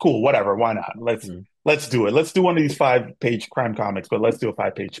thought, cool, whatever, why not? Mhm. Let's do it. Let's do one of these 5 page crime comics, but let's do a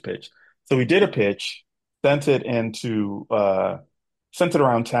 5 page pitch. So we did a pitch, sent it into sent it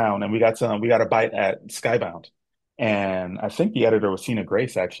around town, and we got a bite at Skybound. And I think the editor was Tina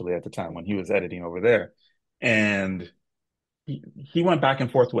Grace actually at the time when he was editing over there. And he went back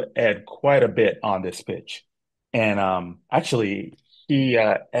and forth with Ed quite a bit on this pitch. And actually he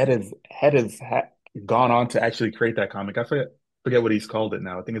Ed has gone on to actually create that comic. I forget what he's called it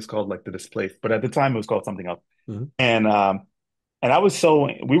now. I think it's called like The Displaced, but at the time it was called something else. Mhm. And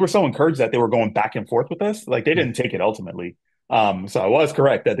we were so encouraged that they were going back and forth with us. Like they didn't take it ultimately. So I was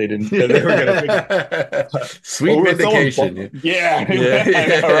correct that that they were going to take it. But Sweet we were so vindication. yeah, Yeah, I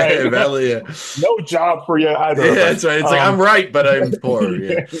know, yeah, right? Valley, yeah. No job for you either Yeah, of that's us. right. It's like I'm right, but I'm poor.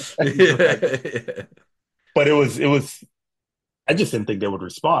 Yeah. Exactly. Yeah. But it was I just didn't think they would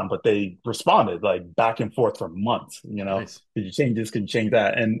respond, but they responded like back and forth for months, you know. Nice. Could you change this? Could you change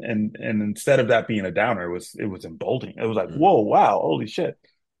that? And instead of that being a downer, it was emboldening. It was like, Mm. whoa, wow, holy shit.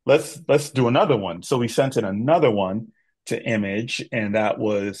 Let's do another one. So we sent in another one to Image, and that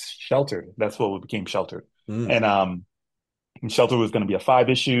was Sheltered. That's what became Sheltered. Mm. And Sheltered was going to be a 5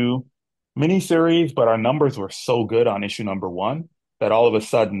 issue miniseries, but our numbers were so good on issue number one that all of a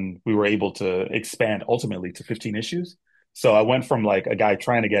sudden we were able to expand ultimately to 15 issues. So I went from like a guy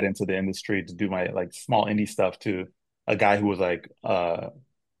trying to get into the industry to do my like small indie stuff to a guy who was like a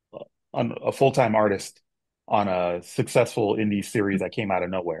full-time artist on a successful indie series that came out of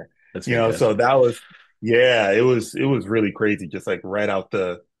nowhere. That's You know, so fantastic. that was yeah, it was really crazy just like right out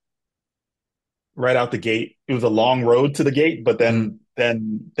the gate. It was a long road to the gate, but Mm.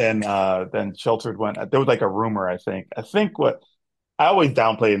 then Sheltered went. There was like a rumor, I think. I think what I always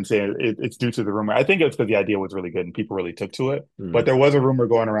downplay it and say it's due to the rumor. I think it's because the idea was really good and people really took to it. But Mm. there was a rumor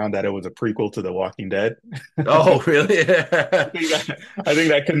going around that it was a prequel to The Walking Dead. Oh, really? I think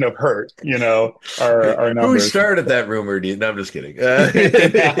that couldn't have hurt, you know, our Who numbers. started that rumor? No, I'm just kidding. I know,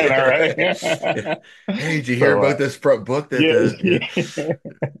 Yeah. right? Hey, did you hear So about this book that yeah, yeah.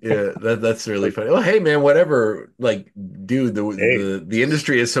 Yeah, that's really like funny. Well, hey man, whatever. Like, dude, hey, the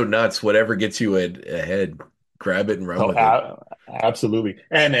industry is so nuts. Whatever gets you ahead, grab it and run so with it. absolutely,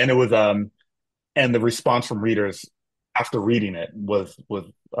 and it was and the response from readers after reading it was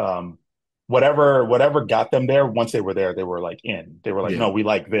um whatever got them there. Once they were there, they were like in. They were like, Yeah, no, we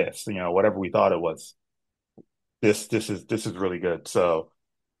like this. You know, whatever we thought it was. This is really good. So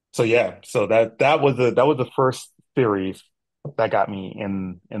yeah, so that was the first series that got me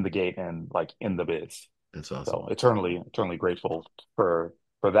in the gate and like in the biz. that's awesome. So eternally grateful for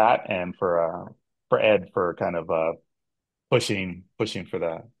that and for Ed for kind of pushing for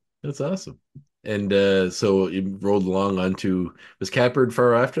that. That's awesome. And so you rolled along onto was Catbird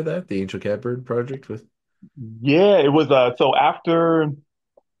far after that? The Angel Catbird project with. Yeah, it was so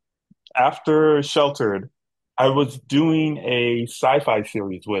after Sheltered, I was doing a sci-fi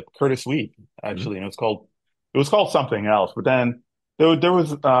series with Curtis Weed, Mhm. actually, and it was called something else. But then there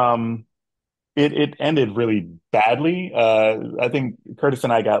was it ended really badly. I think Curtis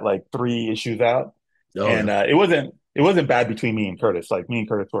and I got like 3 issues out, Oh and yeah. it wasn't bad between me and Curtis. Like me and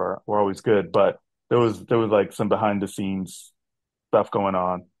Curtis were always good, but there was like some behind the scenes stuff going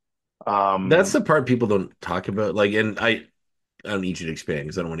on. That's Um, the part people don't talk about. Like, and I don't need you to expand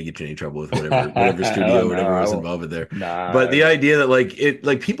because I don't want to get you in any trouble with whatever oh studio, no, whatever I was won't. involved with there. But Nah, the idea that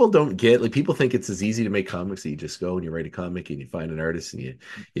like people don't get like people think it's as easy to make comics that you just go and you write a comic and you find an artist and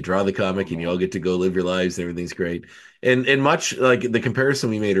you draw the oh comic and you all man. get to go live your lives and everything's great. And much like the comparison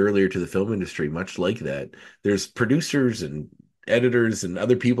we made earlier to the film industry, much like that, there's producers and editors and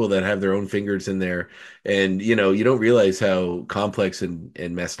other people that have their own fingers in there. And you don't realize how complex and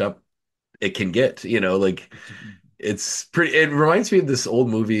messed up it can get, like it's pretty. It reminds me of this old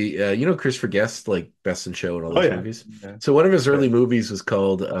movie. Christopher Guest, like Best in Show and all Oh those yeah, movies. yeah, So one of his yeah. early movies was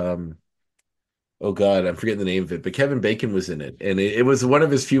called oh God, I'm forgetting the name of it, but Kevin Bacon was in it, and it was one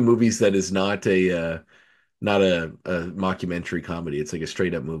of his few movies that is not a mockumentary comedy. It's like a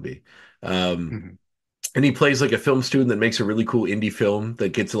straight up movie. Um, Mhm. and he plays like a film student that makes a really cool indie film that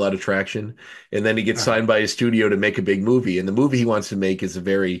gets a lot of traction. And then he gets Uh-huh. signed by a studio to make a big movie. And the movie he wants to make is a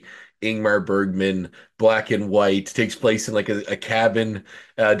very Ingmar Bergman, black and white, takes place in like a cabin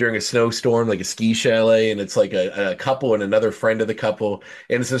during a snowstorm, like a ski chalet. And it's like a couple and another friend of the couple.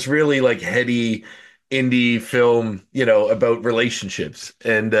 And it's this really like heady indie film, about relationships.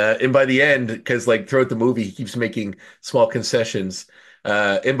 And by the end, because like throughout the movie, he keeps making small concessions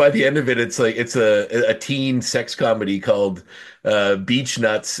and by the end of it, it's like it's a teen sex comedy called Beach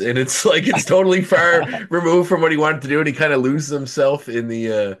Nuts, and it's like it's totally far removed from what he wanted to do, and he kind of loses himself in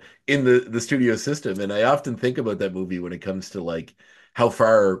the studio system. And I often think about that movie when it comes to like how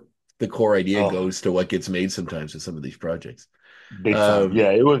far the core idea Oh, goes to what gets made sometimes with some of these projects. Big time. Um,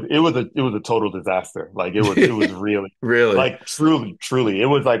 Yeah, it was a total disaster. Like it was really really, like truly. It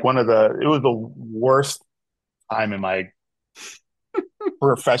was like it was the worst time in my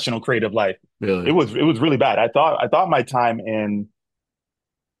professional creative life. It really. was it was really bad. I thought my time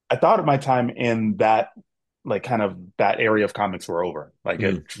in that like kind of that area of comics were over. Like Mm,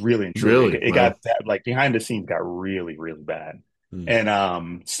 it really and truly really? it Wow. got like behind the scenes got really really bad. Mm. And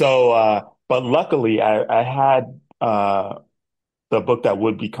but luckily I had the book that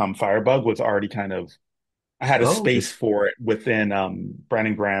would become Firebug was already kind of I had a Oh, okay. space for it within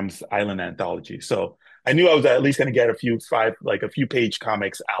Brandon Graham's Island anthology. So I knew I was at least going to get a few page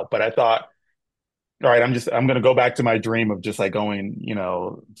comics out, but I thought, all right, I'm going to go back to my dream of just like going,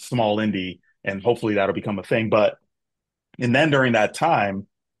 small indie and hopefully that'll become a thing. And then during that time,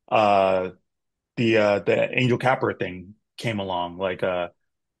 uh, the Angel Capper thing came along. Like,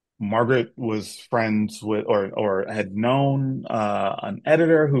 Margaret was friends with or had known an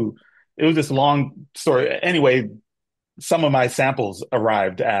editor who it was this long story. Anyway, some of my samples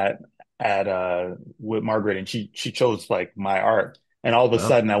arrived at with Margaret and she chose like my art. And all of a Wow.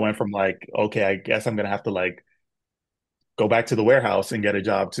 sudden I went from like, okay, I guess I'm gonna have to like go back to the warehouse and get a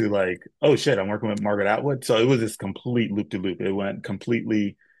job to like, oh shit, I'm working with Margaret Atwood. So it was this complete loop to loop. It went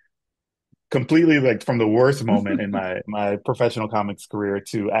completely like from the worst moment in my professional comics career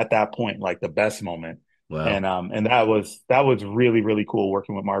to at that point like the best moment. Wow. And that was really really cool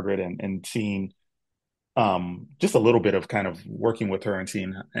working with Margaret and seeing just a little bit of kind of working with her and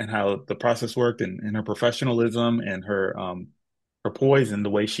seeing and how the process worked and her professionalism and her poise and the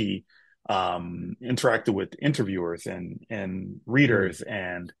way she interacted with interviewers and Mm. readers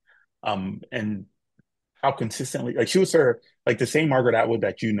and how consistently like she was her like the same Margaret Atwood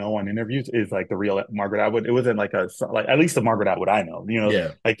that you know on interviews is like the real Margaret Atwood. It wasn't like a like at least the Margaret Atwood I know,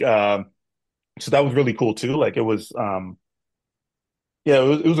 Yeah. like so that was really cool too. Like it was yeah,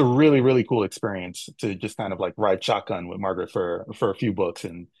 it was a really really cool experience to just kind of like ride shotgun with Margaret for a few books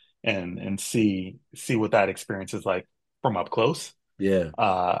and see what that experience is like from up close. Yeah.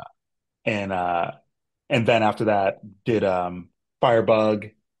 Uh and uh and then after that did Firebug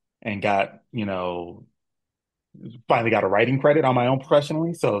and got finally got a writing credit on my own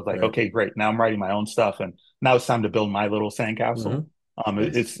professionally. So I was like, Right. okay, great. Now I'm writing my own stuff, and now it's time to build my little Hmm. sandcastle.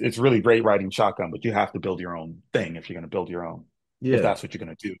 Nice. It's really great writing shotgun, but you have to build your own thing if you're going to build your own. If Yeah. that's what you're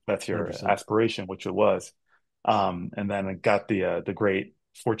going to do, that's your 100%. aspiration, which it was. And then I got the great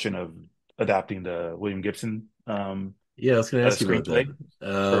fortune of adapting the William Gibson Yeah, I was going to ask you about screenplay that.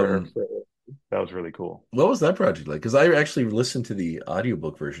 for, for that was really cool. What was that project like? Because I actually listened to the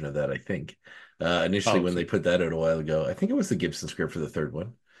audiobook version of that, I think. Initially Oh, when they sweet. put that out a while ago. I think it was the Gibson script for the third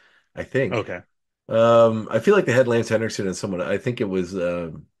one. I think. Okay. I feel like they had Lance Henriksen and someone. I think it was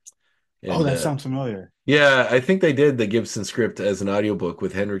Oh, and that sounds familiar. yeah, I think they did the Gibson script as an audiobook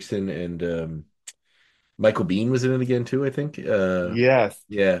with Henriksen and Michael Biehn was in it again too, I think. Yes.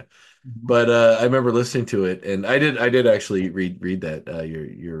 Yeah. Mhm. But I remember listening to it, and I did actually read that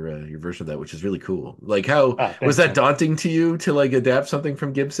your version of that, which is really cool. Like, how Ah, was thanks, that man. daunting to you to like adapt something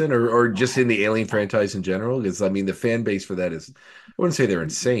from Gibson, or just in the Alien franchise in general? Because I mean, the fan base for that is, I wouldn't say they're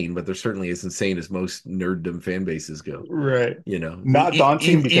insane, but they're certainly as insane as most nerddom fan bases go. Right. You know, Not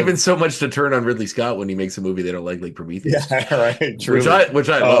daunting even because so much to turn on Ridley Scott when he makes a movie they don't like yeah, Prometheus, right, which truly.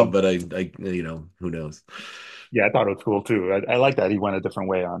 I love, Um, but I who knows. yeah, I thought it was cool too. I like that he went a different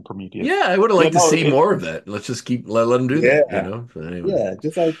way on Prometheus. Yeah, I would have Yeah, liked to no, see more of that. Let's just keep let him do that, you yeah, know. But anyway, yeah,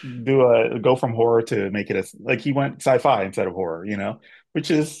 just like go from horror to make it as like he went sci-fi instead of horror,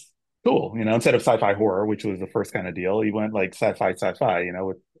 which is cool, instead of sci-fi horror, which was the first kind of deal, he went like sci-fi,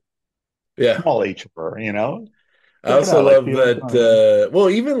 with yeah. small H horror, I check it also out, like love Felix, that. Well,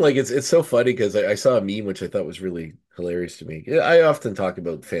 even like it's so funny because I saw a meme which I thought was really hilarious to me. Yeah, I often talk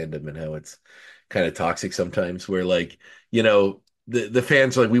about fandom and how it's kind of toxic sometimes, where like the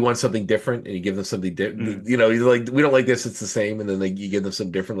fans are like we want something different, and you give them something different. mm, You're like we don't like this, it's the same, and then like you give them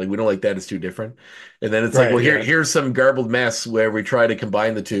something different. Like we don't like that, it's too different. And then it's like, well, right, yeah, here's some garbled mess where we try to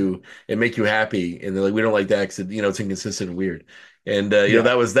combine the two and make you happy, and they're like we don't like that because it's inconsistent and weird. And yeah,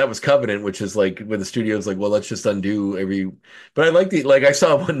 that was Covenant, which is like when the studio's like, well, let's just undo every. But I like I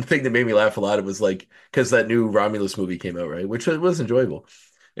saw one thing that made me laugh a lot. It was like because that new Romulus movie came out, right, which was enjoyable,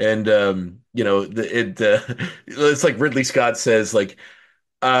 and it's like Ridley Scott says like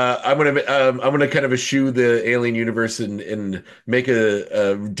I'm gonna kind of eschew the alien universe and make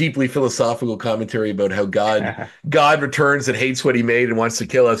a deeply philosophical commentary about how God returns and hates what he made and wants to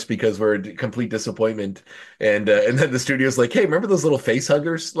kill us because we're a complete disappointment. And then the studio's like, hey, remember those little face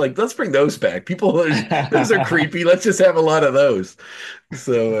huggers? Like, let's bring those back. People, those are creepy. Let's just have a lot of those.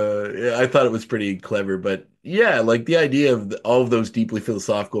 So yeah, I thought it was pretty clever. But yeah, like the idea of all of those deeply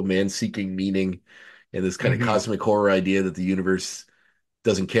philosophical man seeking meaning and this kind of Hmm. cosmic horror idea that the universe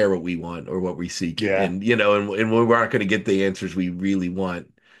doesn't care what we want or what we seek. Yeah, And, and we're not going to get the answers we really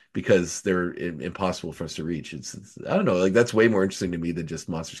want because they're impossible for us to reach. I don't know, like that's way more interesting to me than just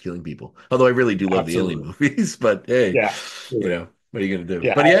monsters killing people. Although I really do love the alien absolutely. movies, but hey, Yeah, absolutely. what are you going to do?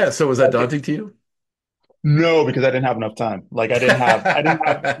 Yeah, But yeah, so was that I think daunting to you? no, because I didn't have enough time. Like I didn't have,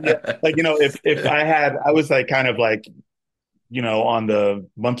 yeah, like if I had, I was like kind of like on the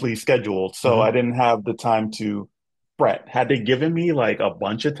monthly schedule. So I Hmm. didn't have the time to fret. Had they given me like a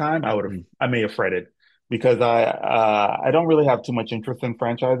bunch of time, I may have fretted because I don't really have too much interest in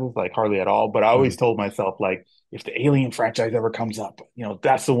franchises, like hardly at all. But I always Hmm. told myself like if the Alien franchise ever comes up,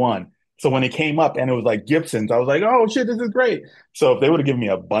 that's the one. So when it came up and it was like Gibson's, I was like, oh shit, this is great. So if they would have given me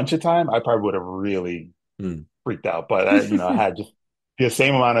a bunch of time, I probably would have really Hmm. freaked out. But I had just the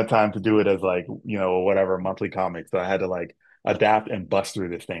same amount of time to do it as like, whatever monthly comic. So I had to like adapt and bust through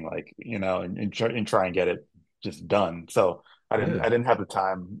this thing, like, and try and get it just done. So Yeah. I didn't have the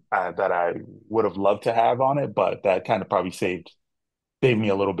time that I would have loved to have on it, but that kind of probably saved me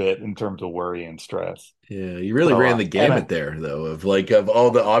a little bit in terms of worry and stress. Yeah, you really So, ran the and gamut there, though, of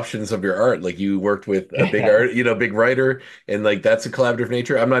all the options of your art. Like you worked with a big yeah, art, big writer, and like that's a collaborative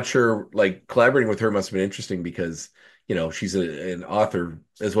nature. I'm not sure, like collaborating with her must have been interesting because, she's an author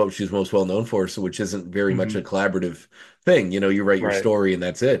as what she's most well known for, so which isn't very much a hmm, collaborative thing. You write your right. story and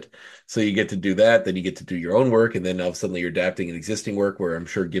that's it. So you get to do that, then you get to do your own work, and then all of a sudden you're adapting an existing work where I'm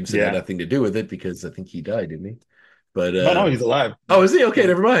sure Gibson had Yeah. nothing to do with it because I think he died, didn't he? But No, no, he's alive. oh, is he? Okay,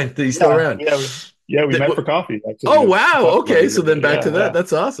 never mind. He's still Yeah, around. yeah, yeah. We That, met for coffee Oh actually to wow. talk about Okay. it a So little then bit. back to Yeah, that. yeah,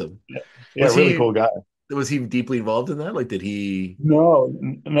 That's awesome. yeah, yeah. Was Really he cool guy. was he deeply involved in that? Like did he No,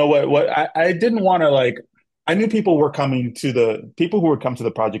 no, what I didn't want to like I knew people who would come to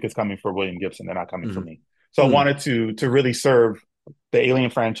the project is coming for William Gibson. They're not coming for Mhm. me. So I Hmm. wanted to really serve the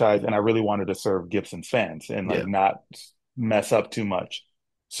Alien franchise and I really wanted to serve Gibson's fans and like Yeah. not mess up too much.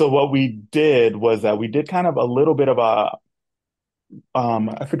 So what we did was that we did kind of a little bit of a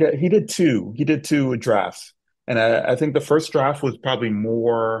I forget he did two drafts. And I think the first draft was probably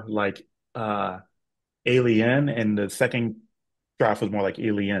more like uh Alien and the second draft was more like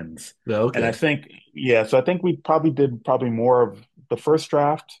Aliens. Oh, And I okay. think, yeah, so I think we probably did probably more of the first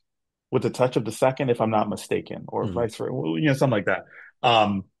draft with a touch of the second, if I'm not mistaken, or Hmm. vice versa, well, something like that.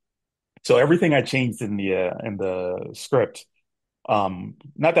 Um, so everything I changed in the script,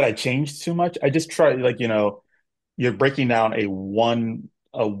 not that I changed too much, I just tried like, you're breaking down a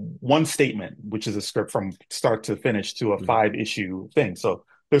one statement, which is a script from start to finish to a Hmm. 5 issue thing. So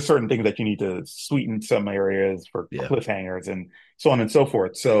there's certain things that you need to sweeten some areas for Yeah. cliffhangers and so on and so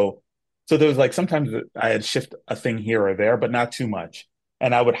forth. So there was like sometimes I had shift a thing here or there, but not too much.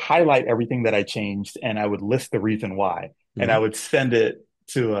 And I would highlight everything that I changed and I would list the reason why. And I Hmm. would send it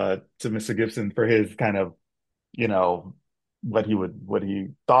to Mr. Gibson for his kind of, you know, what he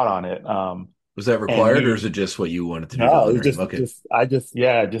thought on it. Was that And required or is he it just what you wanted to do to no, it was honor him? Okay. just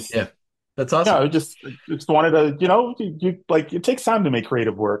Yeah. That's awesome. just wanted to, you like it takes time to make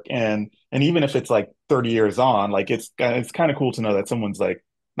creative work, and even if it's like 30 years on, like it's kind of cool to know that someone's like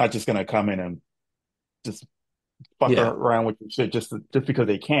not just gonna come in and just fuck Yeah. around with your shit just because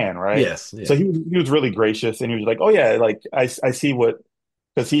they can, right? Yes. So Yeah. he was really gracious, and he was like, oh yeah, like I see what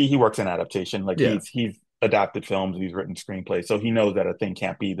because he works in adaptation, like Yeah. he's adapted films, he's written screenplays, so he knows that a thing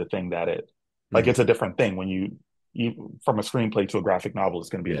can't be the thing that it like Hmm. it's a different thing when you from a screenplay to a graphic novel, it's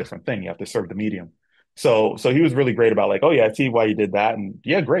going to be a Yeah. different thing. You have to serve the medium. So he was really great about like, oh yeah, I see why you did that, and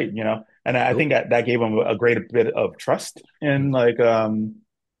yeah, great, And I think Cool. that gave him a great bit of trust in like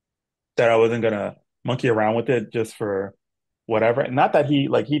that I wasn't gonna monkey around with it just for whatever. Not that he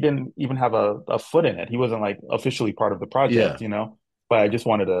didn't even have a foot in it. He wasn't like officially part of the Yeah. project. But I just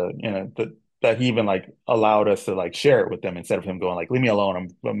wanted to, that he even like allowed us to like share it with them instead of him going like, leave me alone.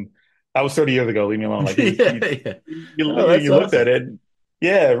 That was 30 years ago. Leave me alone. Like Yeah. Yeah. Oh, that's you looked at awesome. it.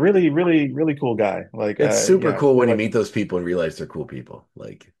 Yeah, really, really, really cool guy. Like, It's super I cool feel when you like meet those people and realize they're cool people.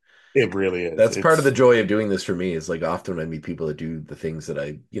 Like it really is. that's part of the It's joy of doing this for me is like often when I meet people that do the things that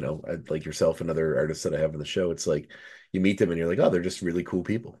I like yourself and other artists that I have on the show, it's like you meet them and you're like, oh, they're just really cool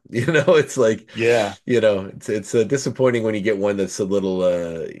people. It's like, yeah, it's disappointing when you get one that's a little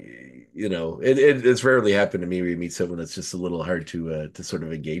it's rarely happened to me where you meet someone that's just a little hard to sort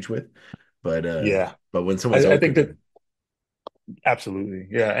of engage with. Yeah. But when someone's I think that open, absolutely.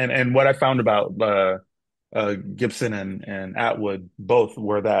 Yeah. And what I found about Gibson and Atwood both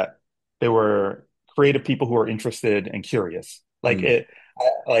were that they were creative people who were interested and curious. mm,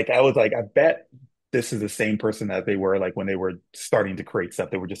 I was like, I bet this is the same person that they were like when they were starting to create stuff.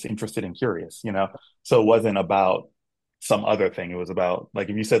 They were just interested and curious, you know? So it wasn't about some other thing. It was about like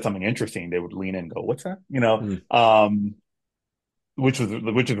if you said something interesting, they would lean in and go, "What's that?" You know? mm, Which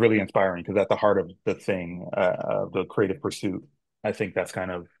is really inspiring because at the heart of the thing, the creative pursuit, I think that's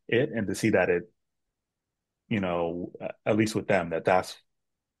kind of it. And to see that at least with them, that's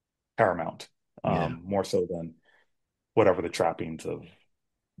paramount, yeah, more so than whatever the trappings of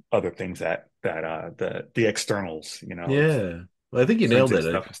other things the externals, of yeah. Well, I think you nailed extrinsic it.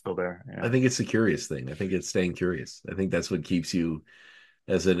 stuff is still there. I Yeah, think it's the curious thing. I think it's staying curious. I think that's what keeps you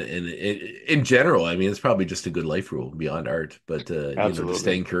as in general. I mean, it's probably just a good life rule beyond art, but just absolutely.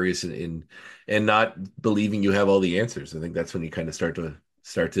 staying curious and not believing you have all the answers. I think that's when you kind of start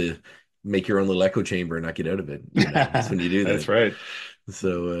to make your own little echo chamber and not get out of it. It's when you do That's that. right.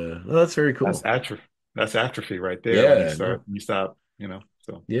 So, well, that's very That's cool. atrophy. That's atrophy right there when Yeah, no, you stop,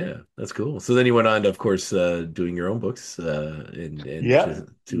 so yeah, that's cool. So then you went on to, of course, doing your own books, and yeah, to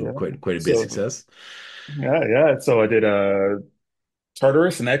yeah. quite a bit of So success. yeah. So I did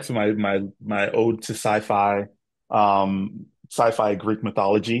Tartarus and X, my ode to sci-fi Greek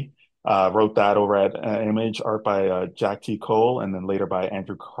mythology. Wrote that over at Image, art by Jack T. Cole, and then later by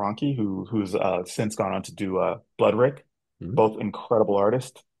Andrew Cronky, who's since gone on to do Bloodrick, Mhm. both incredible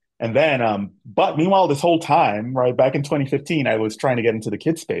artists. And then, but meanwhile, this whole time, right back in 2015, I was trying to get into the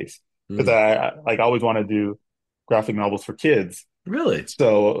kid space because Mm. like always want to do graphic novels for kids. Really?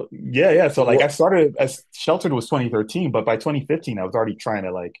 So yeah. So like I What? started as Sheltered was 2013, but by 2015 I was already trying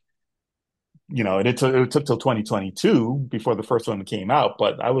to like, and it took till 2022 before the first one came out,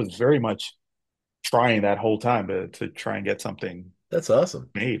 but I was very much trying that whole time to try and get something That's awesome.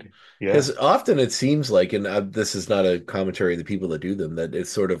 made. Yeah. Because often it seems like, and this is not a commentary on the people that do them, that it's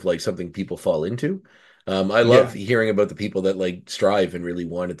sort of like something people fall into. I love Yeah. hearing about the people that like strive and really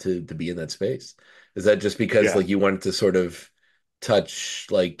wanted to be in that space. Is that just because Yeah. like you wanted to sort of touch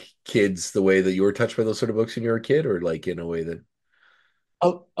like kids the way that you were touched by those sort of books when you were a kid, or like in a way that?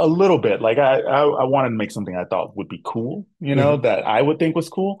 A little bit. Like I wanted to make something I thought would be cool, Hmm. that I would think was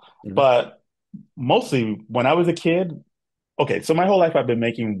cool. Hmm. But mostly when I was a kid, okay, so my whole life I've been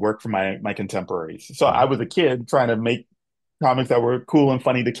making work for my contemporaries. So I Hmm. was a kid trying to make comics that were cool and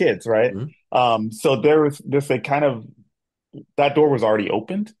funny to kids, right? Hmm. So there was this a kind of that door was already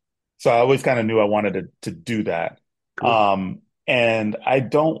opened. So I always kind of knew I wanted to do that. Cool. And I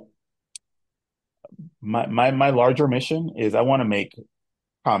don't my larger mission is I want to make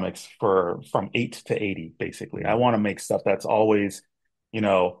comics for from 8 to 80, basically. I Mm. want to make stuff that's always, you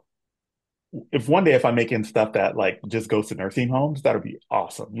know, if one day if I'm making stuff that like just goes to nursing homes, that'd be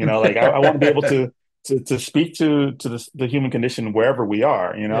awesome. Like I want to be able to speak to the human condition wherever we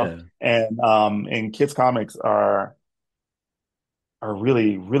are, Yeah. and kids comics are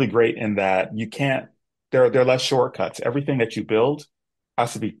really, really great in that you can't, they're less shortcuts. Everything that you build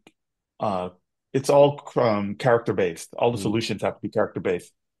has to be, uh, it's all character based. All the Mm. solutions have to be character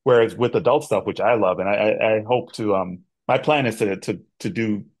based. Whereas with adult stuff, which I love, and I hope to, my plan is to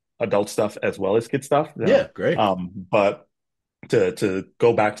do adult stuff as well as kid stuff, Yeah, great. but to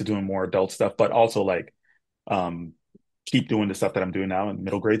go back to doing more adult stuff, but also like, um, keep doing the stuff that I'm doing now in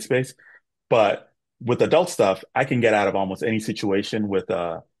middle grade space. But with adult stuff, I can get out of almost any situation with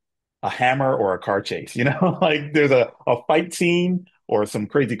a hammer or a car chase. Like there's a fight scene or some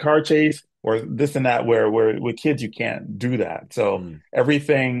crazy car chase or this and that where with kids you can't do that. So Mm.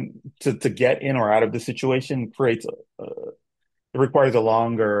 everything to get in or out of the situation it requires a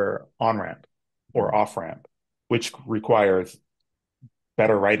longer on ramp or Mm. off ramp, which requires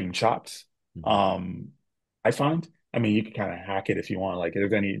better writing chops. Mm. Um, I find. I mean, you can kind of hack it if you want. Like,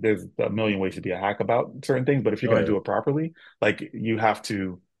 there's a million ways to be a hack about certain things, but if you're Oh going to yeah. do it properly, like you have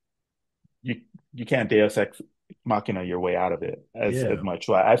to, you you can't Deus Ex Machina your way out of it as Yeah. much.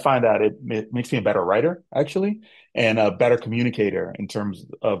 So I find that it makes me a better writer actually, and a better communicator in terms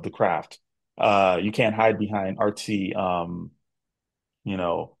of the craft. You can't hide behind artsy, you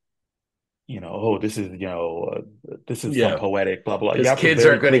know, oh, this is some Yeah. poetic blah blah. You Because have to kids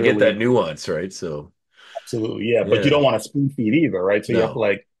aren't very going to get that clearly. nuance, right? So Absolutely, yeah. But you yeah. don't want to spoon feed either, right? So you have to No.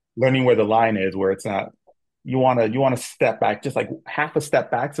 like learning where the line is, where it's not. You want to step back, just like half a step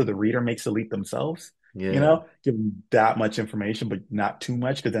back, so the reader makes the leap themselves. Yeah. Give them that much information, but not too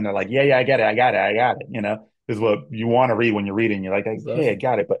much, because then they're like, yeah, I get it, I got it. This is what you want to read when you're reading. You're like, That's hey, I awesome.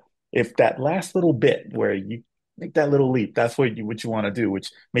 got it, but if that last little bit where you make that little leap, that's what you want to do, which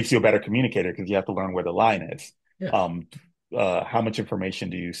makes you a better communicator because you have to learn where the line is. Yeah. Um, how much information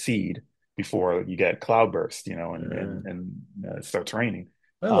do you seed before you get cloudburst, and Uh, it starts raining?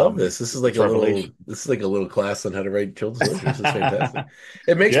 I love this. This is like It's a little revelation. this is like a little class on how to write children's literature. This is fantastic.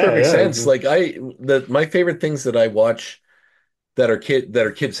 It makes Yeah, perfect yeah. sense. Like my favorite things that I watch that are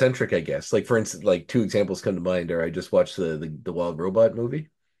kid centric, I guess. Like for instance, like two examples come to mind are I just watched the Wild Robot movie.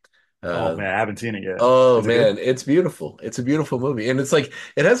 Oh Uh, man, I haven't seen it yet. Oh Is it good? man, it's beautiful. It's a beautiful movie, and it's like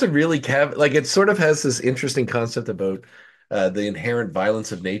it has a really like it sort of has this interesting concept about the inherent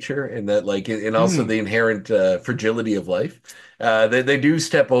violence of nature, and that like and also the Mm, inherent fragility of life. They do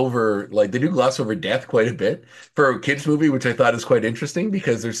step over like they do gloss over death quite a bit for a kids movie, which I thought is quite interesting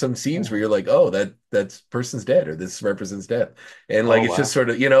because there's some scenes where oh, you're like, oh, that person's dead or this represents death, and like oh, it's just wow. sort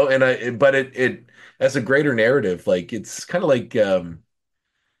of and but it as a greater narrative, like it's kind of like.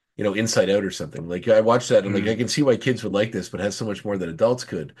 Inside Out or something. Like I watched that and like I Mm, can see why kids would like this, but has so much more than adults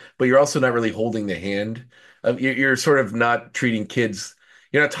could. But you're also not really holding the hand. You're sort of not treating kids.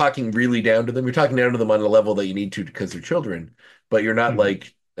 You're not talking really down to them. You're talking down to them on a level that you need to because they're children, but you're not mm,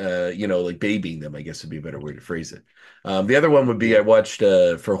 like like babying them, I guess would be a better way to phrase it. The other one would be I yeah. watched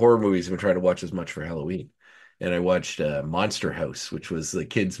for horror movies. I've been trying to watch as much for Halloween, and I watched Monster House, which was the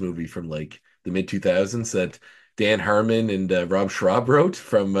kids movie from like the mid 2000s that Dan Harmon and Rob Schraub wrote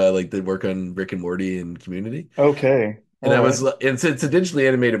from like the work on Rick and Morty and Community. Okay. And All right. it's a digitally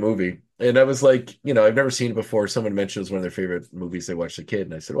animated movie. And I was like, I've never seen it before. Someone mentioned it was one of their favorite movies they watched as a kid.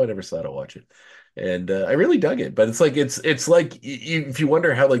 And I said, well, I never saw it. I'll watch it. And I really dug it. But it's like if you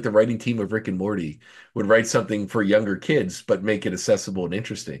wonder how like the writing team of Rick and Morty would write something for younger kids, but make it accessible and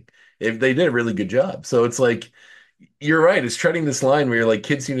interesting. If they did a really good job. So it's like you're right. It's treading this line where you're like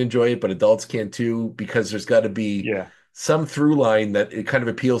kids can enjoy it, but adults can too, because there's got to be Yeah, some through line that it kind of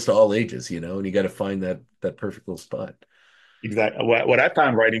appeals to all ages, and you got to find that perfect little spot. exactly. What I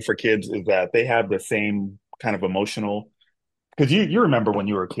found writing for kids is that they have the same kind of emotional, because you remember when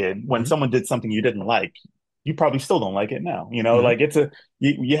you were a kid, when Hmm. someone did something you didn't like, you probably still don't like it now. Hmm. Like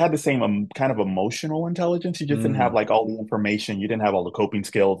you had the same kind of emotional intelligence. You just didn't have Mm. like all the information. You didn't have all the coping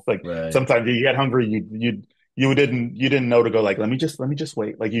skills. Like Right. sometimes you get hungry, you didn't know to go like let me just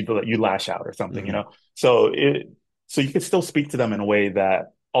wait. Like you lash out or something. Hmm. So you could still speak to them in a way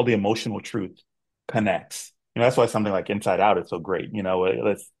that all the emotional truth connects. That's why something like Inside Out is so great.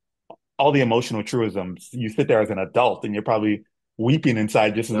 It's all the emotional truisms. You sit there as an adult and you're probably weeping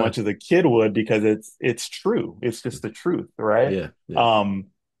inside just as Uh, much as a kid would because it's true. It's just the truth, right? yeah. Yeah. Um,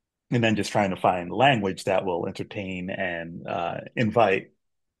 and then just trying to find language that will entertain and invite.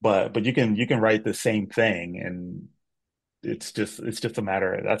 But you can write the same thing, and it's just a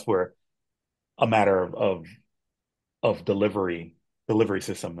matter. That's where a matter of delivery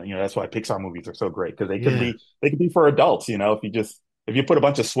system. That's why Pixar movies are so great because they could Yeah. be for adults. If you put a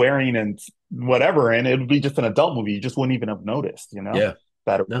bunch of swearing and whatever in it would be just an adult movie. You just wouldn't even have noticed, Yeah.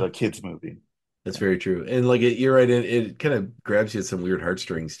 that it was No, a kids movie. that's very true. And like you're right. It kind of grabs you at some weird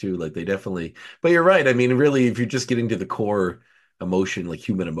heartstrings too. Like they definitely, but you're right. I mean, really, if you're just getting to the core emotion, like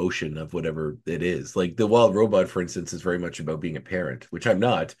human emotion of whatever it is, like the Wild Robot, for instance, is very much about being a parent, which I'm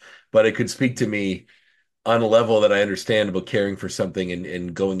not, but it could speak to me on a level that I understand about caring for something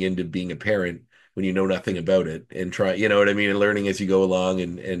and going into being a parent when you know nothing about it and try, you know what I mean, and learning as you go along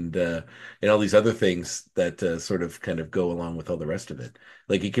and all these other things that sort of kind of go along with all the rest of it.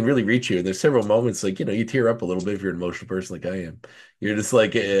 Like it can really reach you. And there's several moments like, you tear up a little bit if you're an emotional person like I am. You're just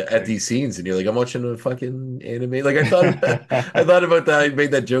like at Right. these scenes and you're like, I'm watching a fucking anime. Like I thought about that. I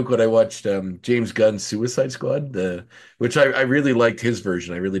made that joke when I watched James Gunn's Suicide Squad, which I really liked his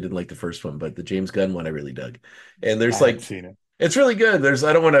version. I really didn't like the first one, but the James Gunn one I really dug. And I there's haven't like seen it. it's really good.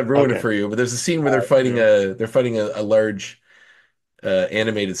 I don't want to ruin it Okay. for you, but there's a scene where All right. Yeah. they're fighting a large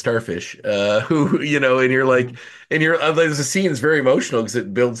animated starfish who and you're like Mhm. and you're there's a scene that's very emotional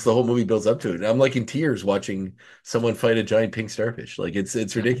because the whole movie builds up to it. And I'm like in tears watching someone fight a giant pink starfish. Like it's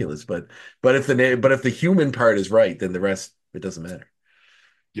ridiculous, but if the human part is right, then the rest it doesn't matter.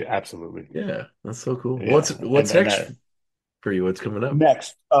 Yeah, absolutely. Yeah, that's so cool. Yeah. What's And next that for you? What's coming up?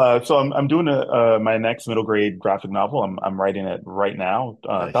 next, so I'm doing my next middle grade graphic novel. I'm writing it right now,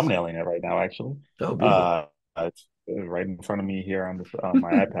 Nice. thumbnailing it right now, actually. Oh, beautiful. It's right in front of me here on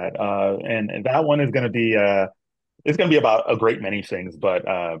my iPad. And that one is going to be it's going to be about a great many things, but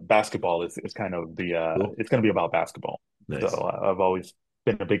basketball is kind of Cool. it's going to be about basketball. So Nice. I've always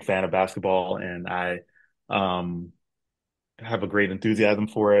been a big fan of basketball, and I um have a great enthusiasm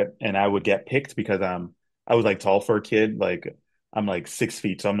for it. And I would get picked because I was like tall for a kid. Like I'm like 6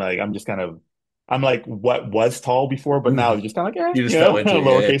 feet. So I'm just kind of I'm like what was tall before, but now Mhm. it's just kind of like, You just fell into it.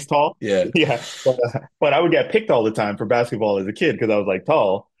 Yeah, lowercase tall. yeah. Yeah. But I would get picked all the time for basketball as a kid because I was like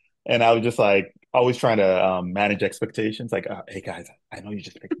tall. And I was just like always trying to manage expectations. Like, hey guys, I know you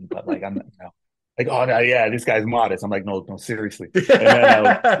just picked me, but like I'm, like, oh no, yeah, this guy's modest. I'm like, no, no, seriously. And then I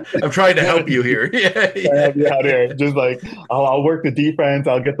Yeah. I'm trying to help you here. Yeah, be yeah, out there just like I'll work the defense,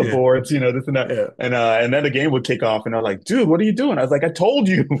 I'll get the yeah, boards, this and that. yeah. And then the game would kick off and they're like, dude, what are you doing? I was like, I told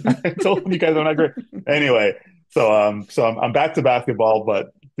you. I told you guys I'm not great. Anyway, so I'm back to basketball, but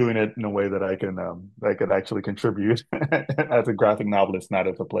doing it in a way that I could actually contribute as a graphic novelist, not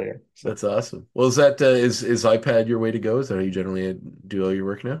as a player. So That's awesome. Well, is that is iPad your way to go? Is that how you generally do all your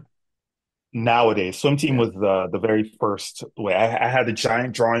work now? nowadays, swim team Yeah. was the very first way. I had a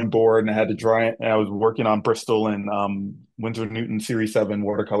giant drawing board and I had to draw it, and I was working on Bristol and Winsor Newton Series 7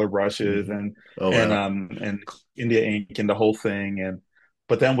 watercolor brushes Mhm. Oh wow. and India ink and the whole thing. And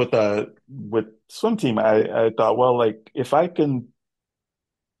but then with swim team, I thought, well, like if I can,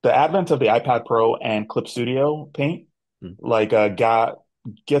 the advent of the iPad Pro and Clip Studio Paint Mm, like got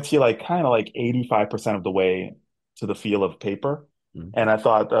gets you like kind of like 85% of the way to the feel of paper. mm, And I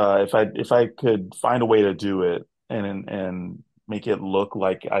thought if I could find a way to do it and make it look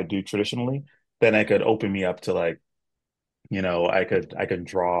like I do traditionally, then I could open me up to like, I could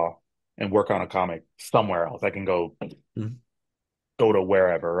draw and work on a comic somewhere else. I can mm. go to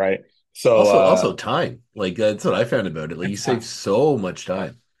wherever, right? So Also time. Like that's what I found about it. Like you save so much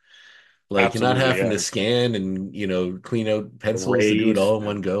time. Like you're not absolutely, having to yeah. scan and clean out pencils to do it Erase. all in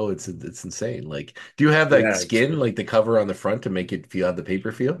one go. It's insane. Like, do you have that Yeah, it's skin, like the cover on the front to make it feel have the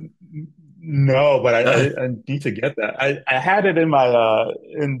paper feel? no, but I need to get that. I had it in my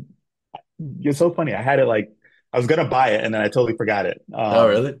in it's so funny. I had it like I was gonna buy it and then I totally forgot it. Oh,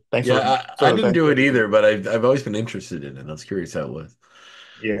 really? Thanks Yeah, for I didn't thanks do for it either, but I've always been interested in it. I was curious how it was.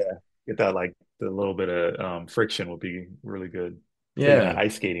 yeah, get that like the little bit of friction would be really good. Taking that Yeah,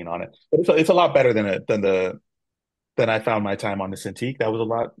 ice skating on it. But it's a lot better than I found my time on the Cintiq. That was a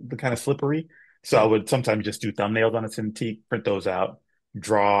lot the kind of slippery. So I yeah. would sometimes just do thumbnails on a Cintiq, print those out,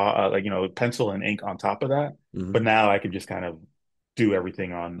 draw like pencil and ink on top of that. Hmm. But now I could just kind of do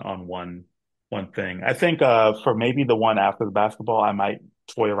everything on one thing. I think for maybe the one after the basketball, I might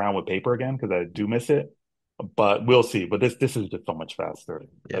toy around with paper again because I do miss it. But we'll see. But this is just so much faster,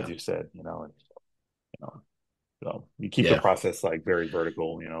 as Yeah, you said. You know, so you keep the yeah. process like very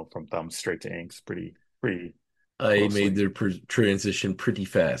vertical. From thumb straight to inks, pretty I made closely. the transition pretty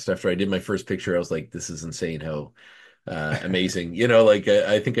fast. After I did my first picture, I was like, "This is insane! How amazing!" Like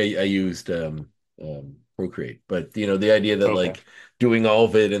I think I used Procreate, but the idea that Okay. like doing all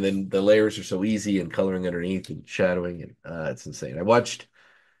of it and then the layers are so easy and coloring underneath and shadowing and it's insane. I watched.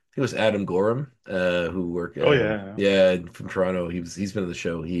 I think it was Adam Gorham, who worked, Oh yeah. yeah, from Toronto. He's been on the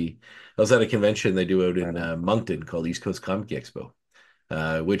show. I was at a convention they do out in Right on. Moncton called East Coast Comic Expo.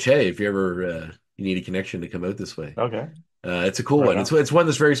 Which hey, if you ever you need a connection to come out this way, Okay. it's a cool Right one. on. It's one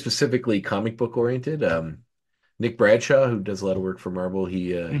that's very specifically comic book oriented. Nick Bradshaw, who does a lot of work for Marvel,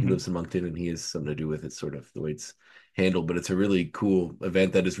 he Hmm. lives in Moncton and he has something to do with it, sort of the way it's handled. But it's a really cool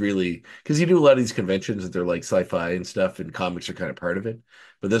event that is really because you do a lot of these conventions that they're like sci-fi and stuff, and comics are kind of part of it.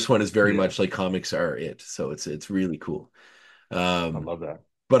 But this one is very Yeah, much like comics are it, so it's really cool. I Um, love that.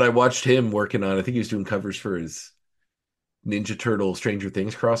 but I watched him working on. I think he was doing covers for his Ninja Turtle Stranger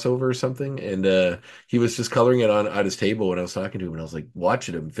Things crossover or something. And he was just coloring it on his table when I was talking to him, and I was like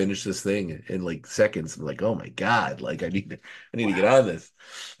watching him finish this thing in like seconds. I'm like, oh my God, like I need to get on this.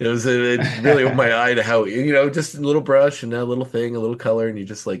 It really opened my eye to how, just a little brush and a little thing, a little color, and you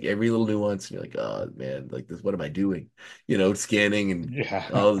just like every little nuance, and you're like, oh man, like this, what am I doing? Scanning and Yeah.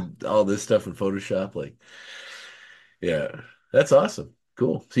 all this stuff in Photoshop. Like, yeah, that's awesome.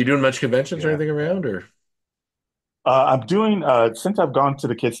 Cool. So you doing much conventions or Yeah. anything around or I'm doing since I've gone to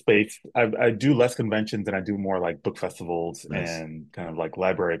the kids space, I do less conventions and I do more like book festivals nice? and kind of like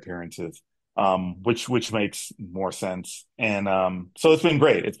library appearances, which makes more sense. And so it's been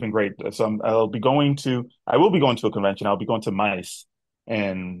great. It's been great. So I will be going to a convention. I'll be going to MICE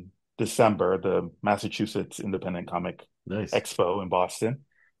in December, the Massachusetts Independent Comic Nice. Expo in Boston.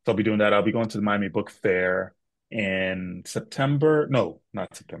 So I'll be doing that. I'll be going to the Miami Book Fair in September. No,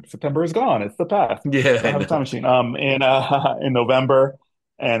 not September. September is gone. It's the past. Yeah, I I don't have a time know. machine. In November,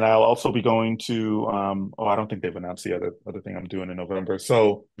 and I'll also be going to. I don't think they've announced the other thing I'm doing in November.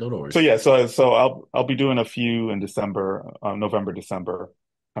 No, no So worries. yeah, so I'll be doing a few in December, November, December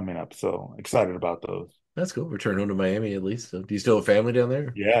coming up. So excited about those. That's cool. Return home to Miami at least. So, do you still have family down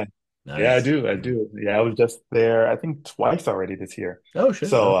there? Yeah, yeah, I Nice. do, I Yeah. do. Yeah, I was just there. I think twice already this year. Oh shit.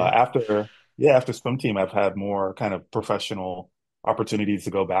 So Okay. after swim team, I've had more kind of professional. opportunities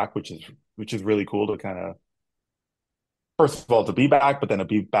to go back, which is really cool to kind of, first of all, to be back, but then to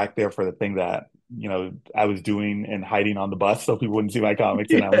be back there for the thing that, I was doing and hiding on the bus so people wouldn't see my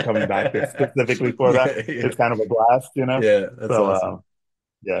comics, and I'm coming back there Yeah. specifically for that. Yeah, yeah. It's kind of a blast. Yeah, that's So awesome.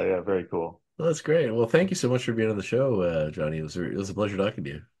 yeah, yeah, very cool. Well, that's great. Well, thank you so much for being on the show, Johnny. It was a pleasure talking to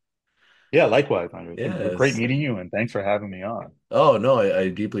you. Yeah, likewise, André. It's been great Yes. meeting you, and thanks for having me on. Oh, no, I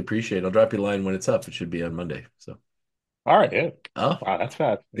deeply appreciate it. I'll drop you a line when it's up. It should be on Monday. So, All right, yeah. oh, Wow, that's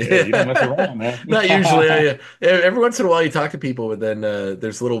fast. Yeah, you don't mess yeah. around, man. Not usually. Every once in a while you talk to people, but then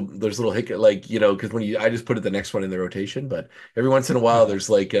there's little hiccup, like, because I just put it the next one in the rotation, but every once in a while there's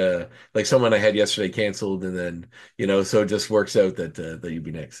like someone I had yesterday canceled, and then so it just works out that you'd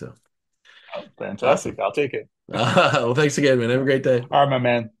be next. So Oh, awesome. fantastic. I'll take it. Well, thanks again, man. Have a great day. All right, my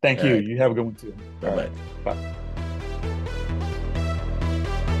man. Thank All you. right. You have a good one too. Bye All right. bye. Bye.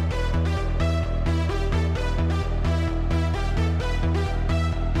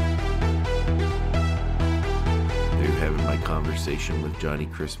 There you have it, my conversation with Johnnie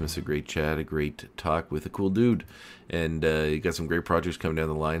Christmas. A great chat, a great talk with a cool dude. And you got some great projects coming down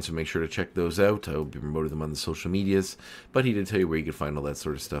the line, so make sure to check those out. I will be promoting them on the social medias. But he did tell you where you could find all that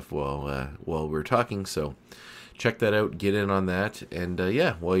sort of stuff while we're talking. So check that out, get in on that. And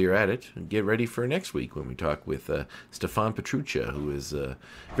yeah, while you're at it, get ready for next week when we talk with Stefan Petruccia, who is a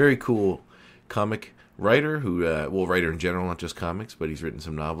very cool comic writer, writer in general, not just comics, but he's written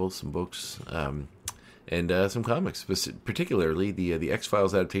some novels, some books, and some comics, particularly the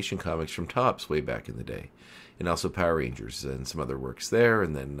X-Files adaptation comics from Topps way back in the day, and also Power Rangers and some other works there.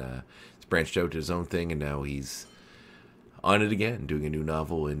 And then he's branched out to his own thing, and now he's on it again, doing a new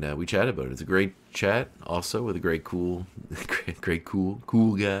novel, and we chat about it. It's a great chat, also with a great cool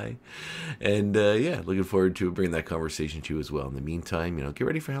guy, and yeah, looking forward to bringing that conversation to you as well. In the meantime, get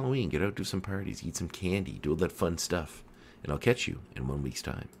ready for Halloween, get out, do some parties, eat some candy, do all that fun stuff, and I'll catch you in 1 week's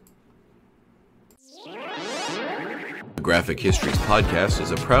time. The Graphic Histories Podcast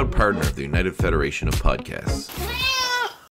is a proud partner of the United Federation of Podcasts.